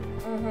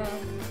 Mm-hmm.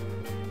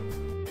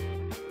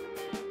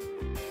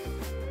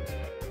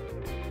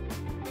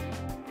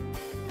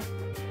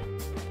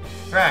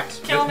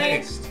 Thrax, Kill with me.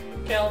 haste.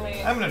 Kill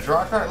me. I'm gonna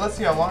draw a card. Let's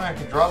see how long I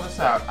can draw this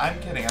out. I'm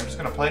kidding. I'm just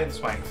gonna play it and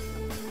swing.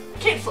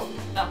 Cancel.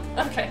 Oh,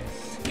 okay.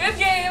 Good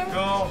game.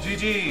 Cool.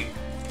 GG.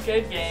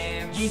 Good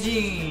game.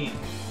 GG.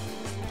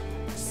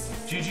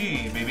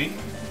 GG, baby.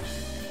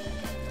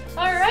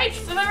 Alright,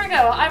 so there we go.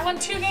 I won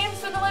 2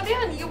 games with Olivia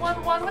and you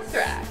won 1 with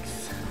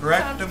Thrax.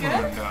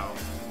 Correctamundo.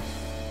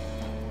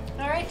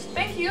 Alright,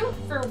 thank you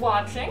for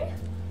watching.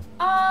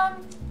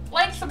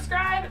 Like,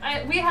 subscribe.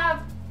 We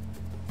have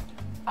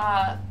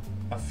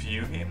a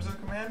few games of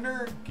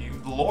Commander,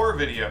 lore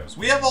videos.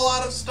 We have a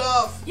lot of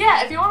stuff.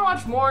 Yeah, if you want to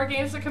watch more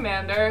games of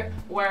Commander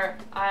where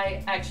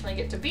I actually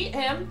get to beat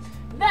him,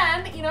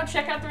 then, you know,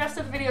 check out the rest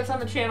of the videos on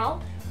the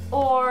channel.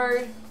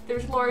 Or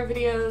there's lore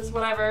videos,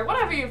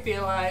 whatever you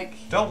feel like.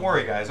 Don't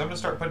worry, guys. I'm gonna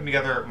start putting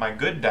together my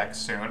good deck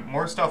soon.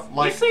 More stuff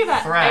like you say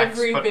that Thrax,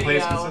 every but video.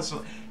 plays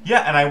consistently.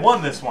 Yeah, and I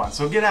won this one,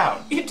 so get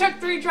out. It took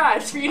 3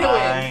 tries for you to win.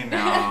 I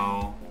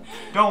know.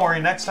 Don't worry.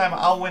 Next time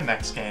I'll win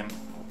next game.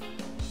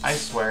 I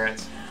swear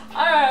it.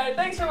 Alright,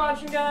 thanks for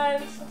watching,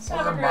 guys.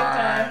 Have a great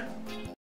time.